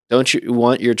 Don't you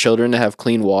want your children to have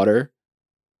clean water?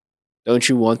 Don't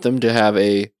you want them to have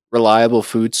a reliable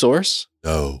food source?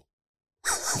 No.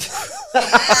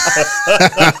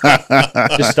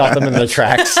 Just stop them in their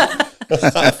tracks.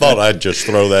 I thought I'd just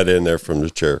throw that in there from the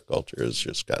chair culture. It's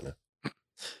just kind of.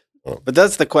 But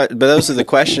those are the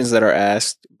questions that are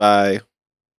asked by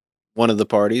one of the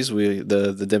parties,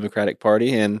 the Democratic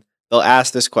Party, and they'll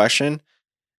ask this question.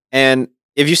 And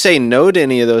if you say no to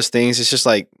any of those things, it's just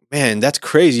like, man, that's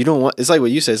crazy. You don't want. It's like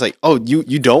what you said. It's like, oh,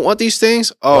 you don't want these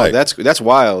things? Oh, right. That's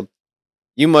wild.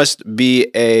 You must be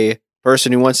a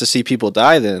person who wants to see people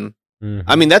die. Then,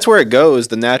 I mean, that's where it goes.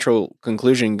 The natural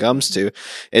conclusion comes to,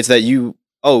 it's that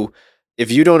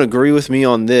if you don't agree with me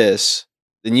on this,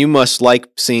 then you must like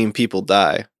seeing people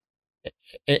die.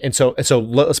 And so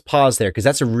let's pause there, because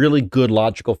that's a really good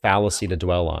logical fallacy to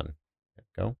dwell on.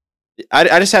 Go.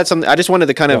 I just had something. I just wanted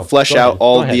to kind of flesh out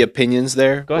all the opinions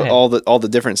there, all the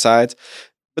different sides.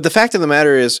 But the fact of the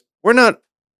matter is, we're not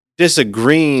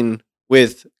disagreeing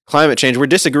with climate change. We're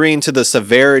disagreeing to the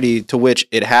severity to which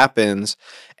it happens,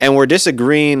 and we're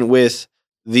disagreeing with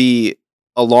the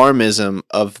alarmism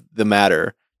of the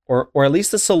matter. Or at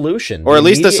least the solution. Or at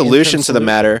least the solution to the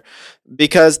matter.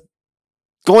 Because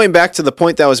going back to the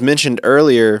point that was mentioned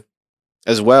earlier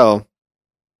as well,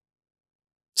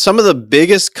 some of the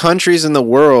biggest countries in the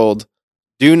world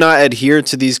do not adhere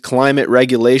to these climate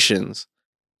regulations.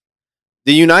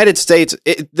 The United States,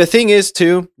 the thing is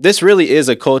too, this really is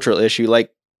a cultural issue.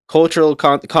 Like cultural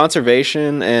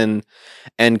conservation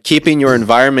and keeping your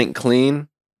environment clean.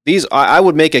 I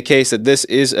would make a case that this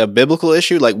is a biblical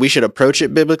issue. Like, we should approach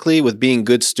it biblically with being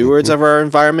good stewards of our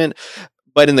environment.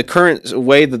 But in the current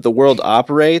way that the world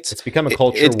operates, it's become a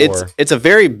culture war. It's a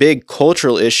very big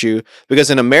cultural issue,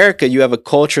 because in America, you have a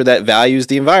culture that values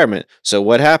the environment. So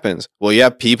what happens? Well, you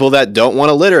have people that don't want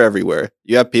to litter everywhere.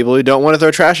 You have people who don't want to throw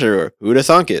trash everywhere. Who'd have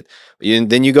thunk it?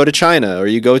 Then you go to China, or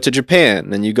you go to Japan,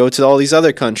 then you go to all these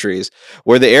other countries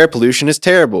where the air pollution is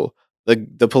terrible.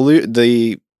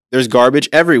 There's garbage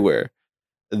everywhere.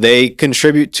 They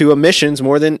contribute to emissions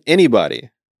more than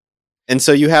anybody. And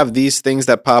so you have these things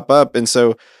that pop up. And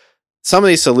so some of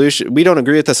these solutions, we don't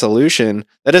agree with the solution.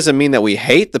 That doesn't mean that we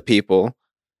hate the people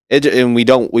and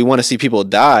we want to see people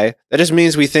die. That just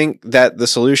means we think that the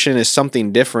solution is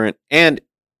something different and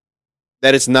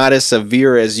that it's not as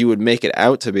severe as you would make it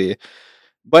out to be.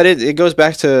 But it goes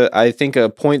back to, I think, a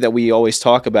point that we always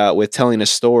talk about with telling a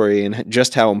story and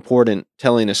just how important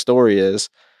telling a story is.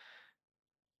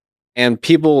 And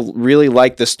people really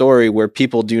like the story where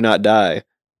people do not die.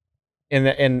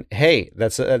 And hey,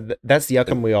 that's the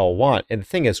outcome we all want. And the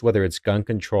thing is, whether it's gun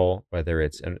control, whether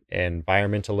it's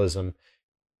environmentalism,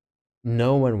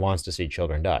 no one wants to see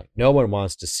children die. No one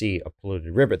wants to see a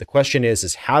polluted river. The question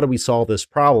is how do we solve this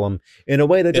problem in a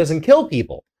way that doesn't kill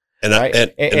people? And right?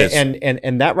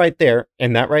 And that right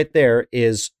there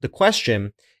is the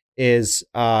question is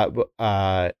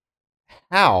how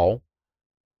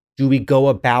do we go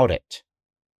about it?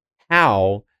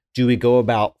 How do we go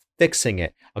about fixing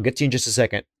it? I'll get to you in just a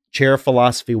second. Chair of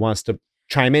Philosophy wants to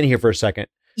chime in here for a second.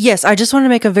 Yes, I just want to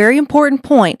make a very important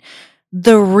point.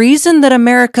 The reason that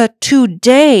America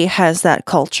today has that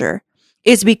culture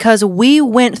is because we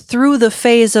went through the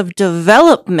phase of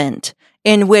development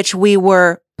in which we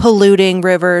were polluting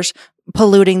rivers,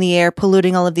 polluting the air,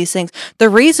 polluting all of these things. The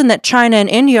reason that China and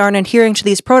India aren't adhering to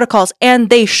these protocols, and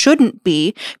they shouldn't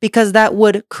be, because that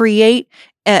would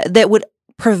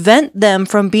prevent them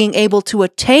from being able to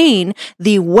attain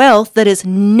the wealth that is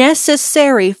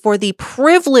necessary for the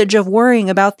privilege of worrying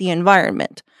about the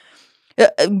environment.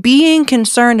 Being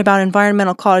concerned about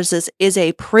environmental causes is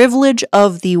a privilege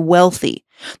of the wealthy.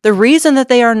 The reason that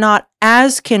they are not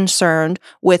as concerned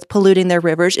with polluting their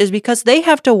rivers is because they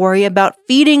have to worry about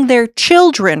feeding their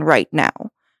children right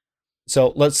now.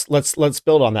 So let's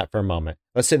build on that for a moment.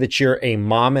 Let's say that you're a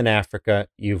mom in Africa.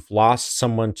 You've lost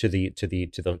someone to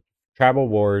the tribal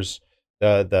wars,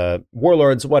 the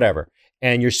warlords, whatever,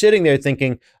 and you're sitting there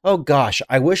thinking, "Oh gosh,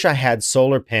 I wish I had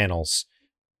solar panels."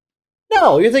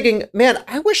 No, you're thinking, "Man,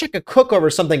 I wish I could cook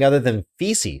over something other than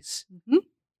feces." Mm-hmm.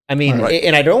 I mean, right.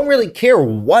 And I don't really care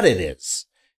what it is.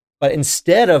 But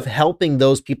instead of helping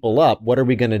those people up, what are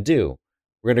we going to do?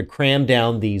 We're going to cram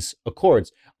down these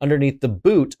accords underneath the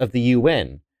boot of the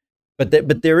UN.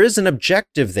 But there is an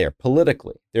objective there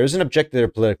politically. There is an objective there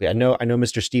politically. I know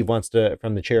Mr. Steve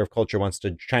from the Chair of Culture, wants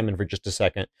to chime in for just a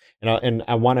second. And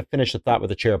I want to finish the thought with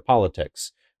the Chair of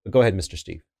Politics. But go ahead, Mr.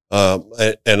 Steve.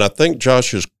 And I think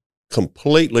Josh is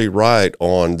completely right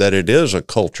on that it is a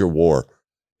culture war.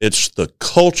 It's the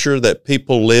culture that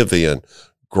people live in,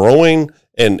 growing,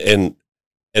 and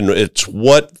it's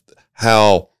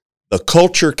how the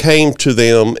culture came to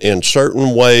them in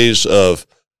certain ways of,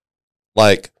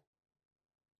 like,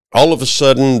 all of a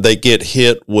sudden they get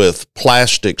hit with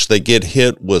plastics, they get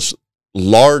hit with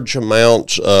large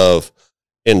amounts of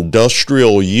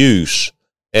industrial use,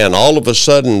 and all of a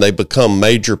sudden they become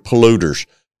major polluters.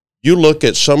 You look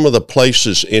at some of the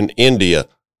places in India,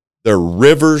 their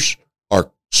rivers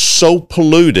are so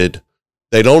polluted,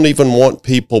 they don't even want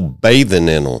people bathing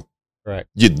in them. Right.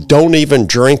 You don't even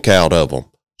drink out of them.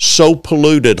 So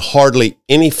polluted, hardly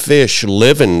any fish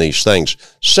live in these things.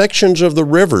 Sections of the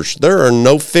rivers, there are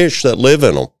no fish that live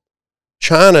in them.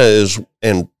 China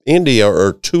and India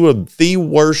are two of the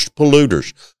worst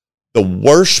polluters. The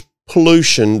worst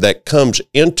pollution that comes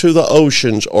into the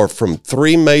oceans are from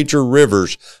 3 major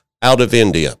rivers out of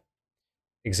India.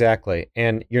 Exactly.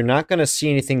 And you're not going to see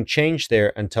anything change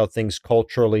there until things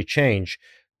culturally change.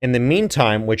 In the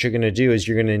meantime, what you're going to do is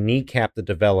you're going to kneecap the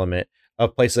development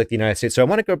of places like the United States. So I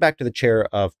want to go back to the Chair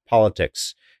of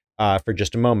Politics for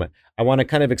just a moment. I want to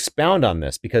kind of expound on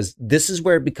this because this is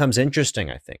where it becomes interesting,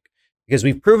 I think, because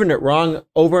we've proven it wrong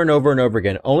over and over and over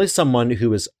again. Only someone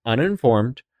who is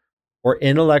uninformed or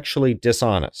intellectually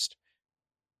dishonest.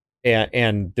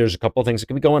 And there's a couple of things that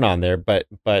could be going on there, but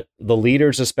the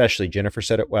leaders, especially, Jennifer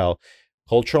said it well,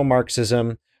 cultural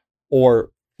Marxism or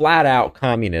flat out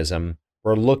communism,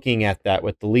 we're looking at that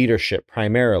with the leadership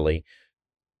primarily.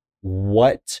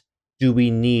 What do we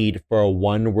need for a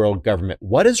one world government?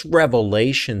 What does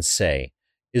Revelation say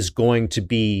is going to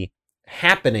be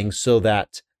happening so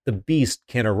that the beast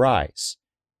can arise?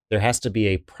 There has to be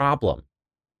a problem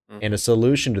and a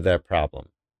solution to that problem.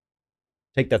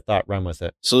 Take that thought, run with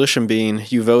it. Solution being,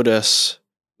 you vote us,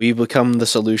 we become the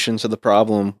solution to the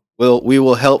problem. We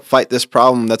will help fight this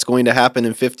problem that's going to happen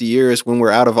in 50 years when we're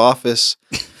out of office.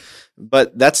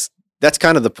 But that's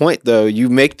kind of the point, though. You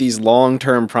make these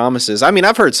long-term promises. I mean,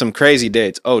 I've heard some crazy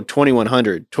dates. Oh,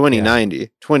 2100, 2090,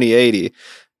 2080.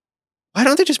 Why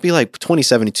don't they just be like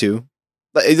 2072?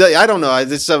 I don't know.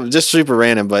 It's just super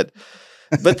random, but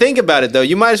think about it, though.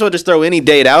 You might as well just throw any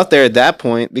date out there at that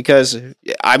point because,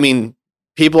 I mean,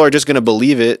 people are just going to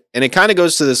believe it. And it kind of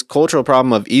goes to this cultural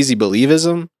problem of easy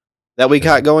believism that we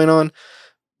got going on.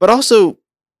 But also,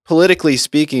 politically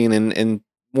speaking, and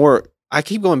more, I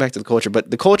keep going back to the culture,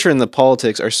 but the culture and the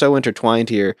politics are so intertwined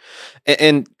here.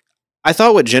 And I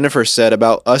thought what Jennifer said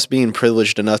about us being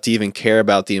privileged enough to even care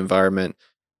about the environment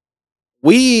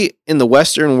we in the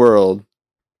Western world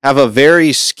have a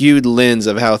very skewed lens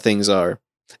of how things are.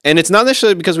 And it's not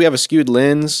necessarily because we have a skewed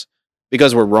lens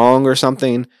because we're wrong or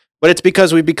something, but it's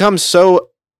because we become so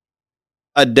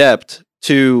adept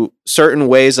to certain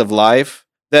ways of life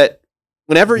that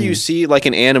whenever you see like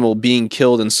an animal being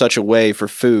killed in such a way for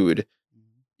food,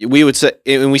 we would say,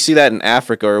 and we see that in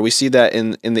Africa or we see that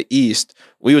in the East,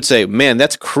 we would say, man,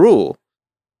 that's cruel.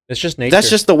 It's just nature. That's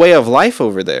just the way of life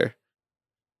over there.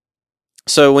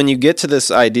 So when you get to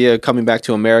this idea, coming back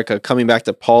to America, coming back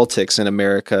to politics in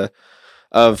America,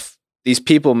 of these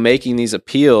people making these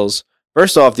appeals,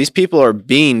 first off, these people are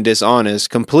being dishonest,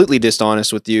 completely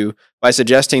dishonest with you by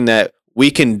suggesting that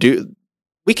we can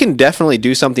definitely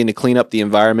do something to clean up the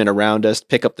environment around us,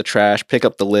 pick up the trash, pick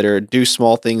up the litter, do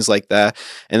small things like that,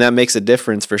 and that makes a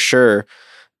difference for sure.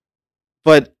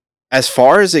 But as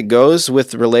far as it goes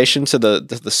with relation to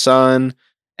the sun,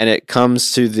 and it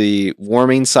comes to the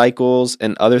warming cycles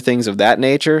and other things of that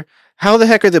nature, how the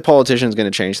heck are the politicians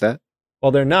going to change that?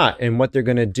 Well, they're not. And what they're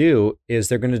going to do is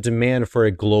they're going to demand for a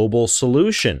global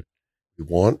solution. We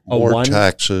want more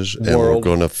taxes, and we're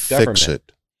going to fix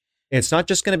it. It's not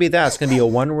just going to be that. It's going to be a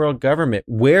one world government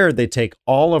where they take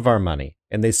all of our money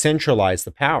and they centralize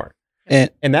the power. And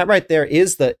that right there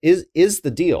is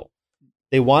the deal.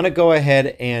 They want to go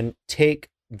ahead and take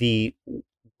the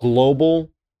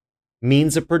global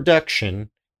means of production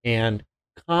and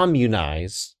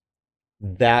communize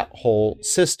that whole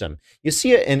system. You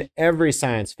see it in every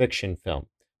science fiction film.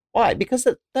 Why? Because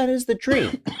that is the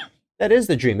dream. That is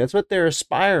the dream. That's what they're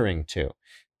aspiring to.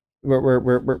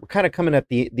 We're kind of coming at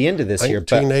the end of this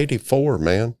 1984,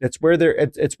 man. It's where they're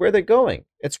going.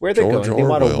 It's where they're going. They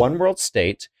want a one world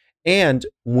state. And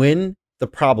when the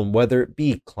problem, whether it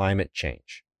be climate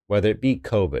change, whether it be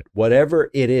COVID, whatever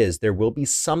it is, there will be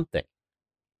something.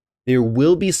 There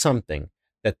will be something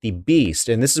that the beast,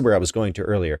 and this is where I was going to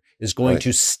earlier, is going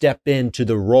to step into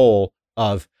the role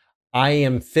of, I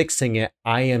am fixing it.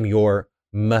 I am your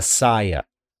Messiah.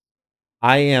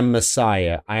 I am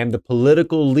Messiah. I am the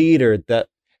political leader that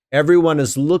everyone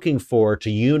is looking for to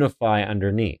unify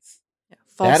underneath.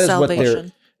 False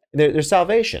salvation. Their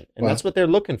salvation, and that's what they're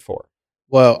looking for.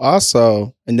 Well,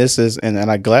 also, and this is, and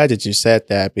I'm glad that you said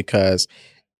that, because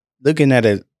looking at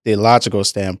a theological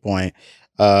standpoint,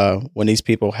 when these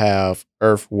people have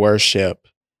earth worship,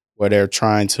 where they're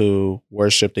trying to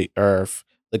worship the earth,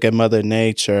 look at Mother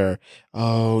Nature.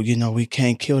 Oh, we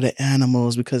can't kill the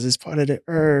animals because it's part of the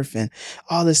earth and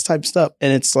all this type of stuff.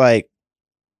 And it's like,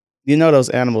 those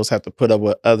animals have to put up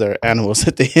with other animals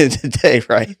at the end of the day,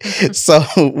 right? So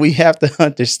we have to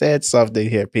understand something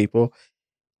here, people.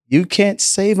 You can't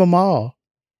save them all.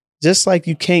 Just like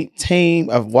you can't tame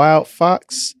a wild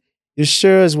fox, you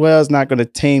sure as well is not going to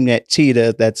tame that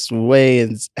cheetah that's way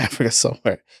in Africa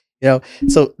somewhere.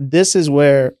 So this is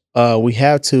where we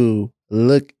have to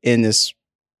look in this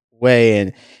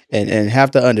way and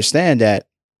have to understand that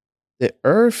the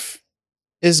earth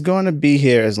is going to be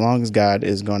here as long as God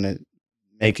is going to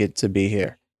make it to be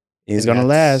here. He's going to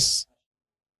last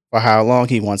for how long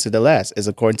he wants it to last, is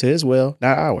according to his will,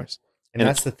 not ours. And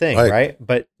that's the thing, right?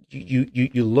 But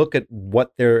you look at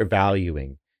what they're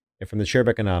valuing. And from the chair of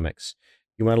economics,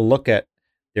 you want to look at,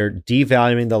 they're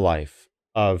devaluing the life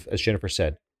of, as Jennifer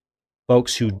said,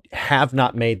 folks who have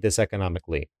not made this economic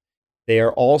leap. They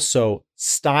are also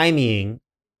stymieing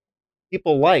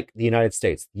people like the United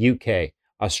States, the UK,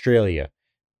 Australia.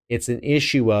 It's an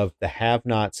issue of the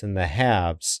have-nots and the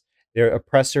haves. They're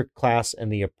oppressor class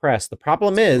and the oppressed. The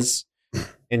problem is,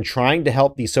 in trying to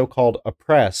help the so-called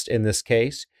oppressed in this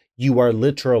case, you are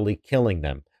literally killing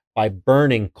them by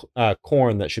burning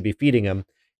corn that should be feeding them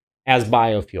as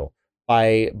biofuel,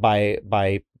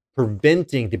 by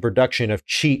preventing the production of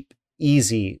cheap,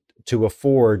 easy to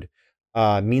afford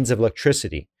means of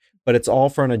electricity. But it's all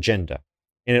for an agenda.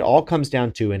 And it all comes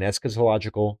down to an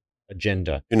eschatological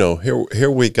agenda.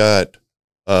 Here we got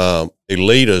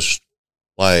elitists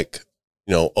like,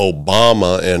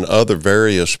 Obama and other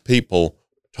various people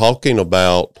talking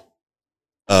about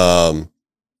the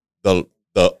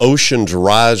oceans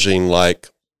rising like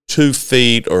 2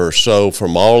 feet or so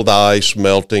from all the ice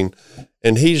melting,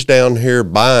 and he's down here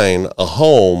buying a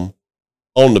home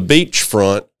on the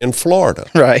beachfront in Florida.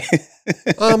 Right.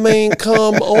 I mean,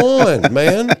 come on,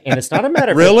 man. And it's not a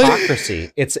matter of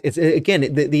hypocrisy. It's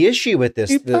again, the issue with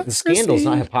this, the scandal is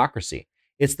not hypocrisy.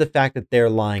 It's the fact that they're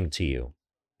lying to you.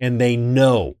 And they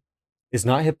know it's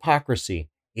not hypocrisy.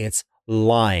 It's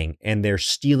lying. And they're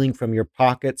stealing from your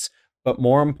pockets. But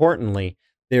more importantly,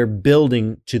 they're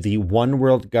building to the one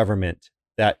world government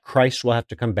that Christ will have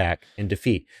to come back and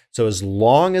defeat. So as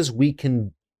long as we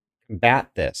can combat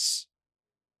this,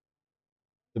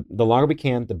 the longer we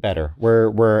can, the better.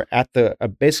 We're at the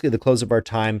basically the close of our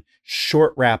time.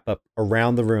 Short wrap up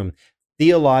around the room.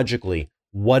 Theologically,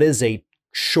 what is a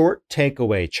short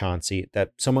takeaway, Chauncey,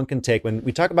 that someone can take when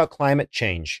we talk about climate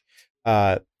change?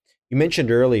 You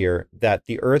mentioned earlier that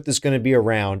the Earth is going to be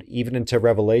around even into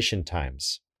Revelation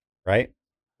times, right?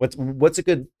 What's a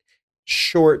good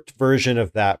short version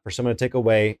of that for someone to take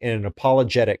away in an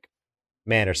apologetic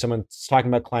manner? Someone's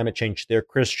talking about climate change, they're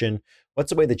Christian.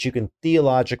 What's a way that you can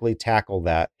theologically tackle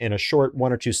that in a short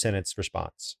 1 or 2 sentence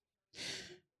response?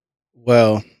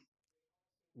 Well,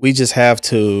 we just have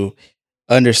to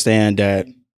understand that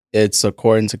it's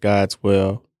according to God's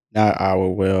will, not our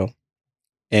will.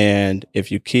 And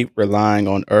if you keep relying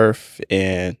on earth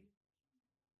and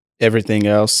everything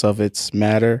else of its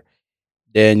matter,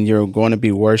 then you're going to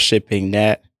be worshiping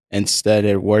that instead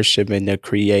of worshiping the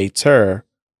Creator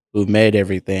who made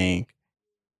everything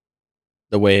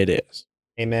the way it is.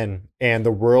 Amen. And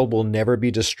the world will never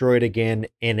be destroyed again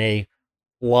in a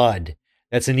flood.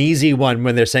 That's an easy one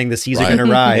when they're saying the seas are going to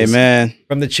rise. Amen.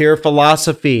 From the chair of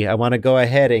philosophy, I want to go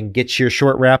ahead and get your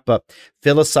short wrap up.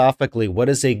 Philosophically, what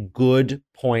is a good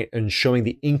point in showing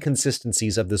the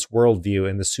inconsistencies of this worldview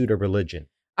and the pseudo religion?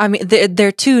 I mean,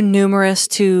 they're too numerous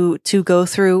to go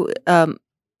through.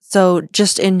 So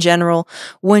just in general,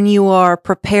 when you are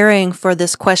preparing for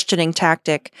this questioning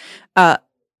tactic,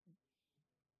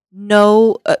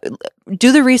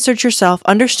 do the research yourself,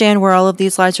 understand where all of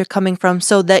these lies are coming from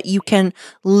so that you can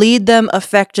lead them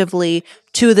effectively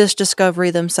to this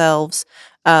discovery themselves.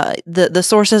 The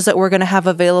sources that we're going to have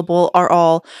available are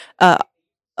all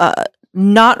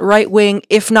not right-wing,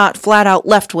 if not flat-out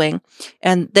left-wing,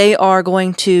 and they are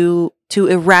going to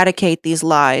eradicate these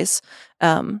lies.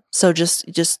 So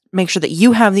just make sure that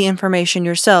you have the information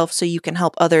yourself so you can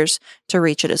help others to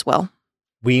reach it as well.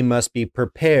 We must be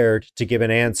prepared to give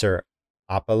an answer.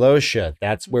 Apologia.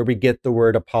 That's where we get the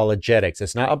word apologetics.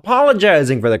 It's not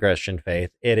apologizing for the Christian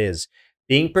faith. It is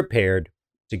being prepared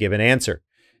to give an answer.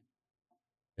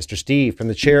 Mr. Steve, from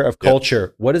the chair of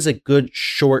culture, what is a good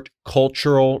short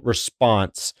cultural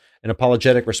response, an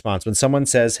apologetic response, when someone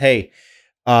says, hey,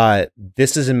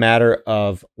 this is a matter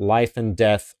of life and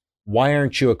death. Why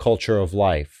aren't you a culture of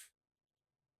life?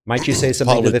 Might you say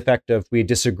something to the effect of, we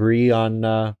disagree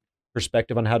on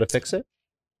perspective on how to fix it?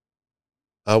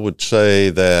 I would say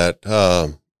that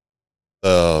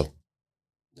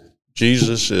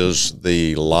Jesus is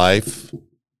the life.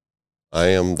 I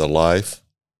am the life.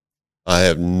 I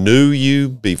have knew you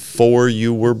before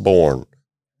you were born.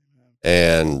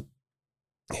 And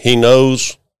he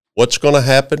knows what's going to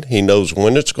happen. He knows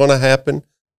when it's going to happen.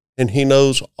 And he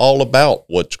knows all about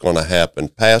what's going to happen,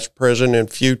 past, present, and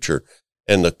future.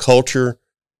 And the culture,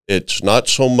 it's not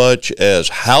so much as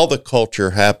how the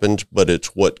culture happens, but it's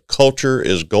what culture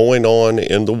is going on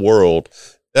in the world.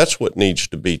 That's what needs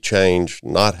to be changed,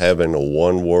 not having a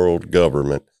one world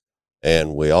government.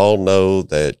 And we all know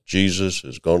that Jesus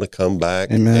is going to come back.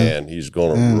 Amen. And he's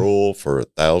going to rule for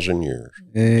 1,000 years.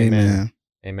 Amen.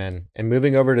 Amen. And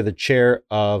moving over to the chair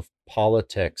of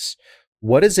politics,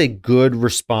 what is a good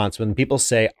response when people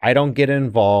say, I don't get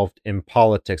involved in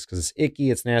politics because it's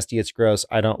icky, it's nasty, it's gross,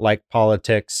 I don't like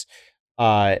politics.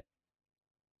 And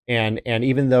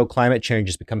even though climate change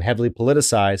has become heavily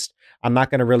politicized, I'm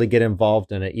not going to really get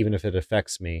involved in it, even if it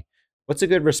affects me. What's a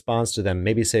good response to them?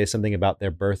 Maybe say something about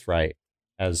their birthright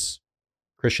as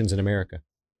Christians in America.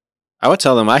 I would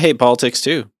tell them I hate politics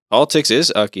too. Politics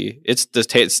is ucky. It's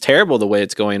terrible the way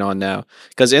it's going on now.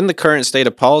 Because in the current state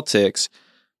of politics,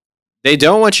 they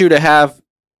don't want you to have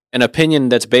an opinion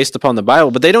that's based upon the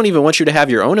Bible, but they don't even want you to have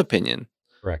your own opinion.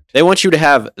 Correct. They want you to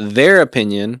have their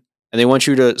opinion, and they want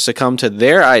you to succumb to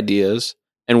their ideas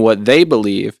and what they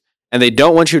believe, and they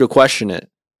don't want you to question it.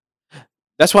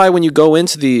 That's why when you go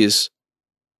into these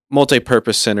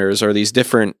multi-purpose centers or these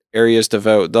different areas to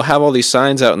vote, they'll have all these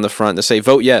signs out in the front that say,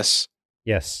 vote yes.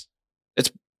 Yes.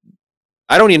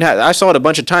 I saw it a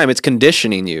bunch of times. It's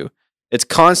conditioning you. It's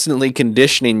constantly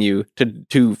conditioning you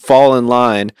to fall in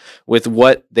line with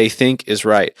what they think is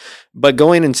right. But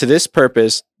going into this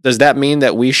purpose, does that mean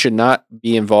that we should not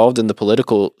be involved in the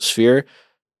political sphere?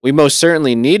 We most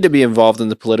certainly need to be involved in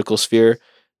the political sphere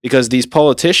because these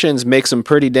politicians make some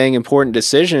pretty dang important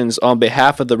decisions on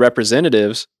behalf of the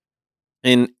representatives.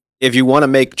 And if you want to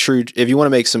make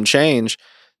some change,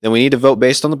 then we need to vote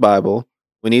based on the Bible.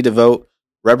 We need to vote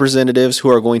representatives who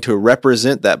are going to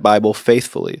represent that Bible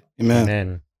faithfully. Amen.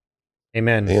 Amen.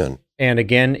 Amen. Amen. And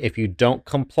again, if you don't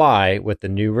comply with the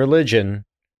new religion,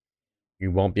 You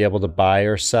won't be able to buy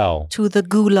or sell. To the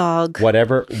gulag.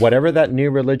 Whatever that new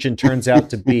religion turns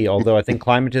out to be, although I think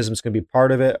climatism is going to be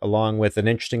part of it, along with an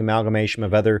interesting amalgamation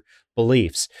of other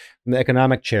beliefs. From the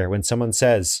economic chair, when someone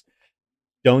says,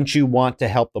 don't you want to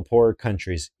help the poorer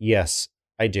countries? Yes,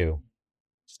 I do.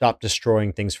 Stop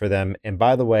destroying things for them. And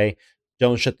by the way,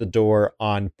 don't shut the door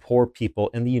on poor people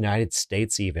in the United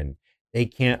States even. They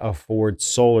can't afford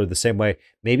solar the same way.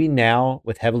 Maybe now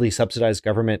with heavily subsidized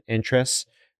government interests,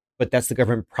 but that's the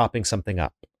government propping something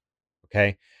up.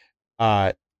 Okay.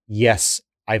 Yes,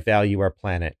 I value our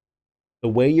planet. The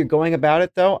way you're going about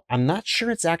it, though, I'm not sure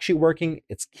it's actually working.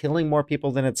 It's killing more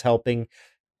people than it's helping.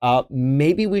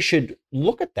 Maybe we should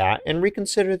look at that and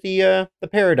reconsider the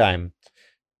paradigm.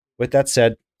 With that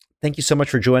said, thank you so much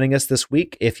for joining us this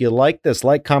week. If you like this,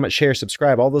 like, comment, share,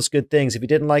 subscribe, all those good things. If you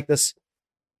didn't like this,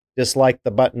 dislike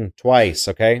the button twice,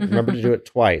 okay? Remember to do it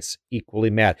twice. Equally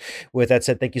mad. With that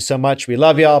said, thank you so much. We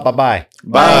love y'all. Bye-bye.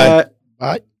 Bye.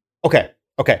 Bye. Okay.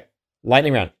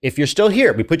 Lightning round. If you're still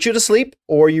here, we put you to sleep,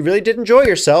 or you really did enjoy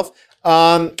yourself,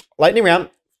 lightning round.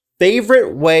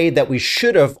 Favorite way that we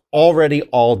should have already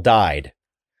all died.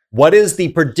 What is the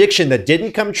prediction that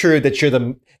didn't come true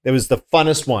that was the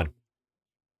funnest one?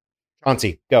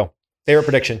 Chauncey, go. Favorite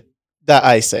prediction. The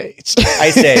Ice Age.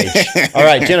 Ice Age. All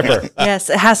right, Jennifer. Yes,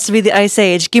 it has to be the Ice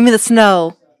Age. Give me the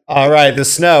snow. All right, the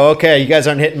snow. Okay, you guys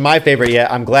aren't hitting my favorite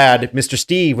yet. I'm glad. Mr.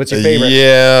 Steve, what's your favorite?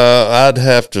 Yeah, I'd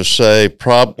have to say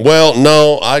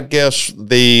I guess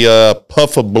the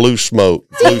puff of blue smoke,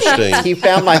 blue steam. You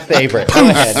found my favorite. Go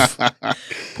ahead.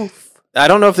 I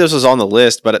don't know if this was on the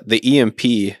list, but the EMP,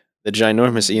 the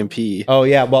ginormous EMP. Oh,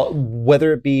 yeah. Well,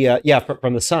 whether it be,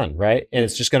 from the sun, right? And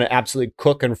it's just going to absolutely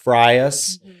cook and fry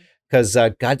us because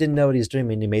God didn't know what he's doing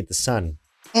when he made the sun.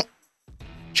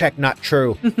 Check, not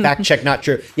true. Fact check, not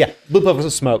true. Yeah, blue puff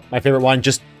of smoke. My favorite one.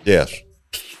 Just Yes.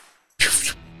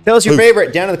 tell us your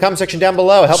favorite down in the comment section down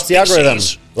below. Helps the algorithm.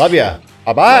 Love ya.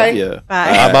 Bye-bye. Love ya.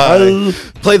 Bye. Bye-bye.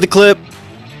 Play the clip.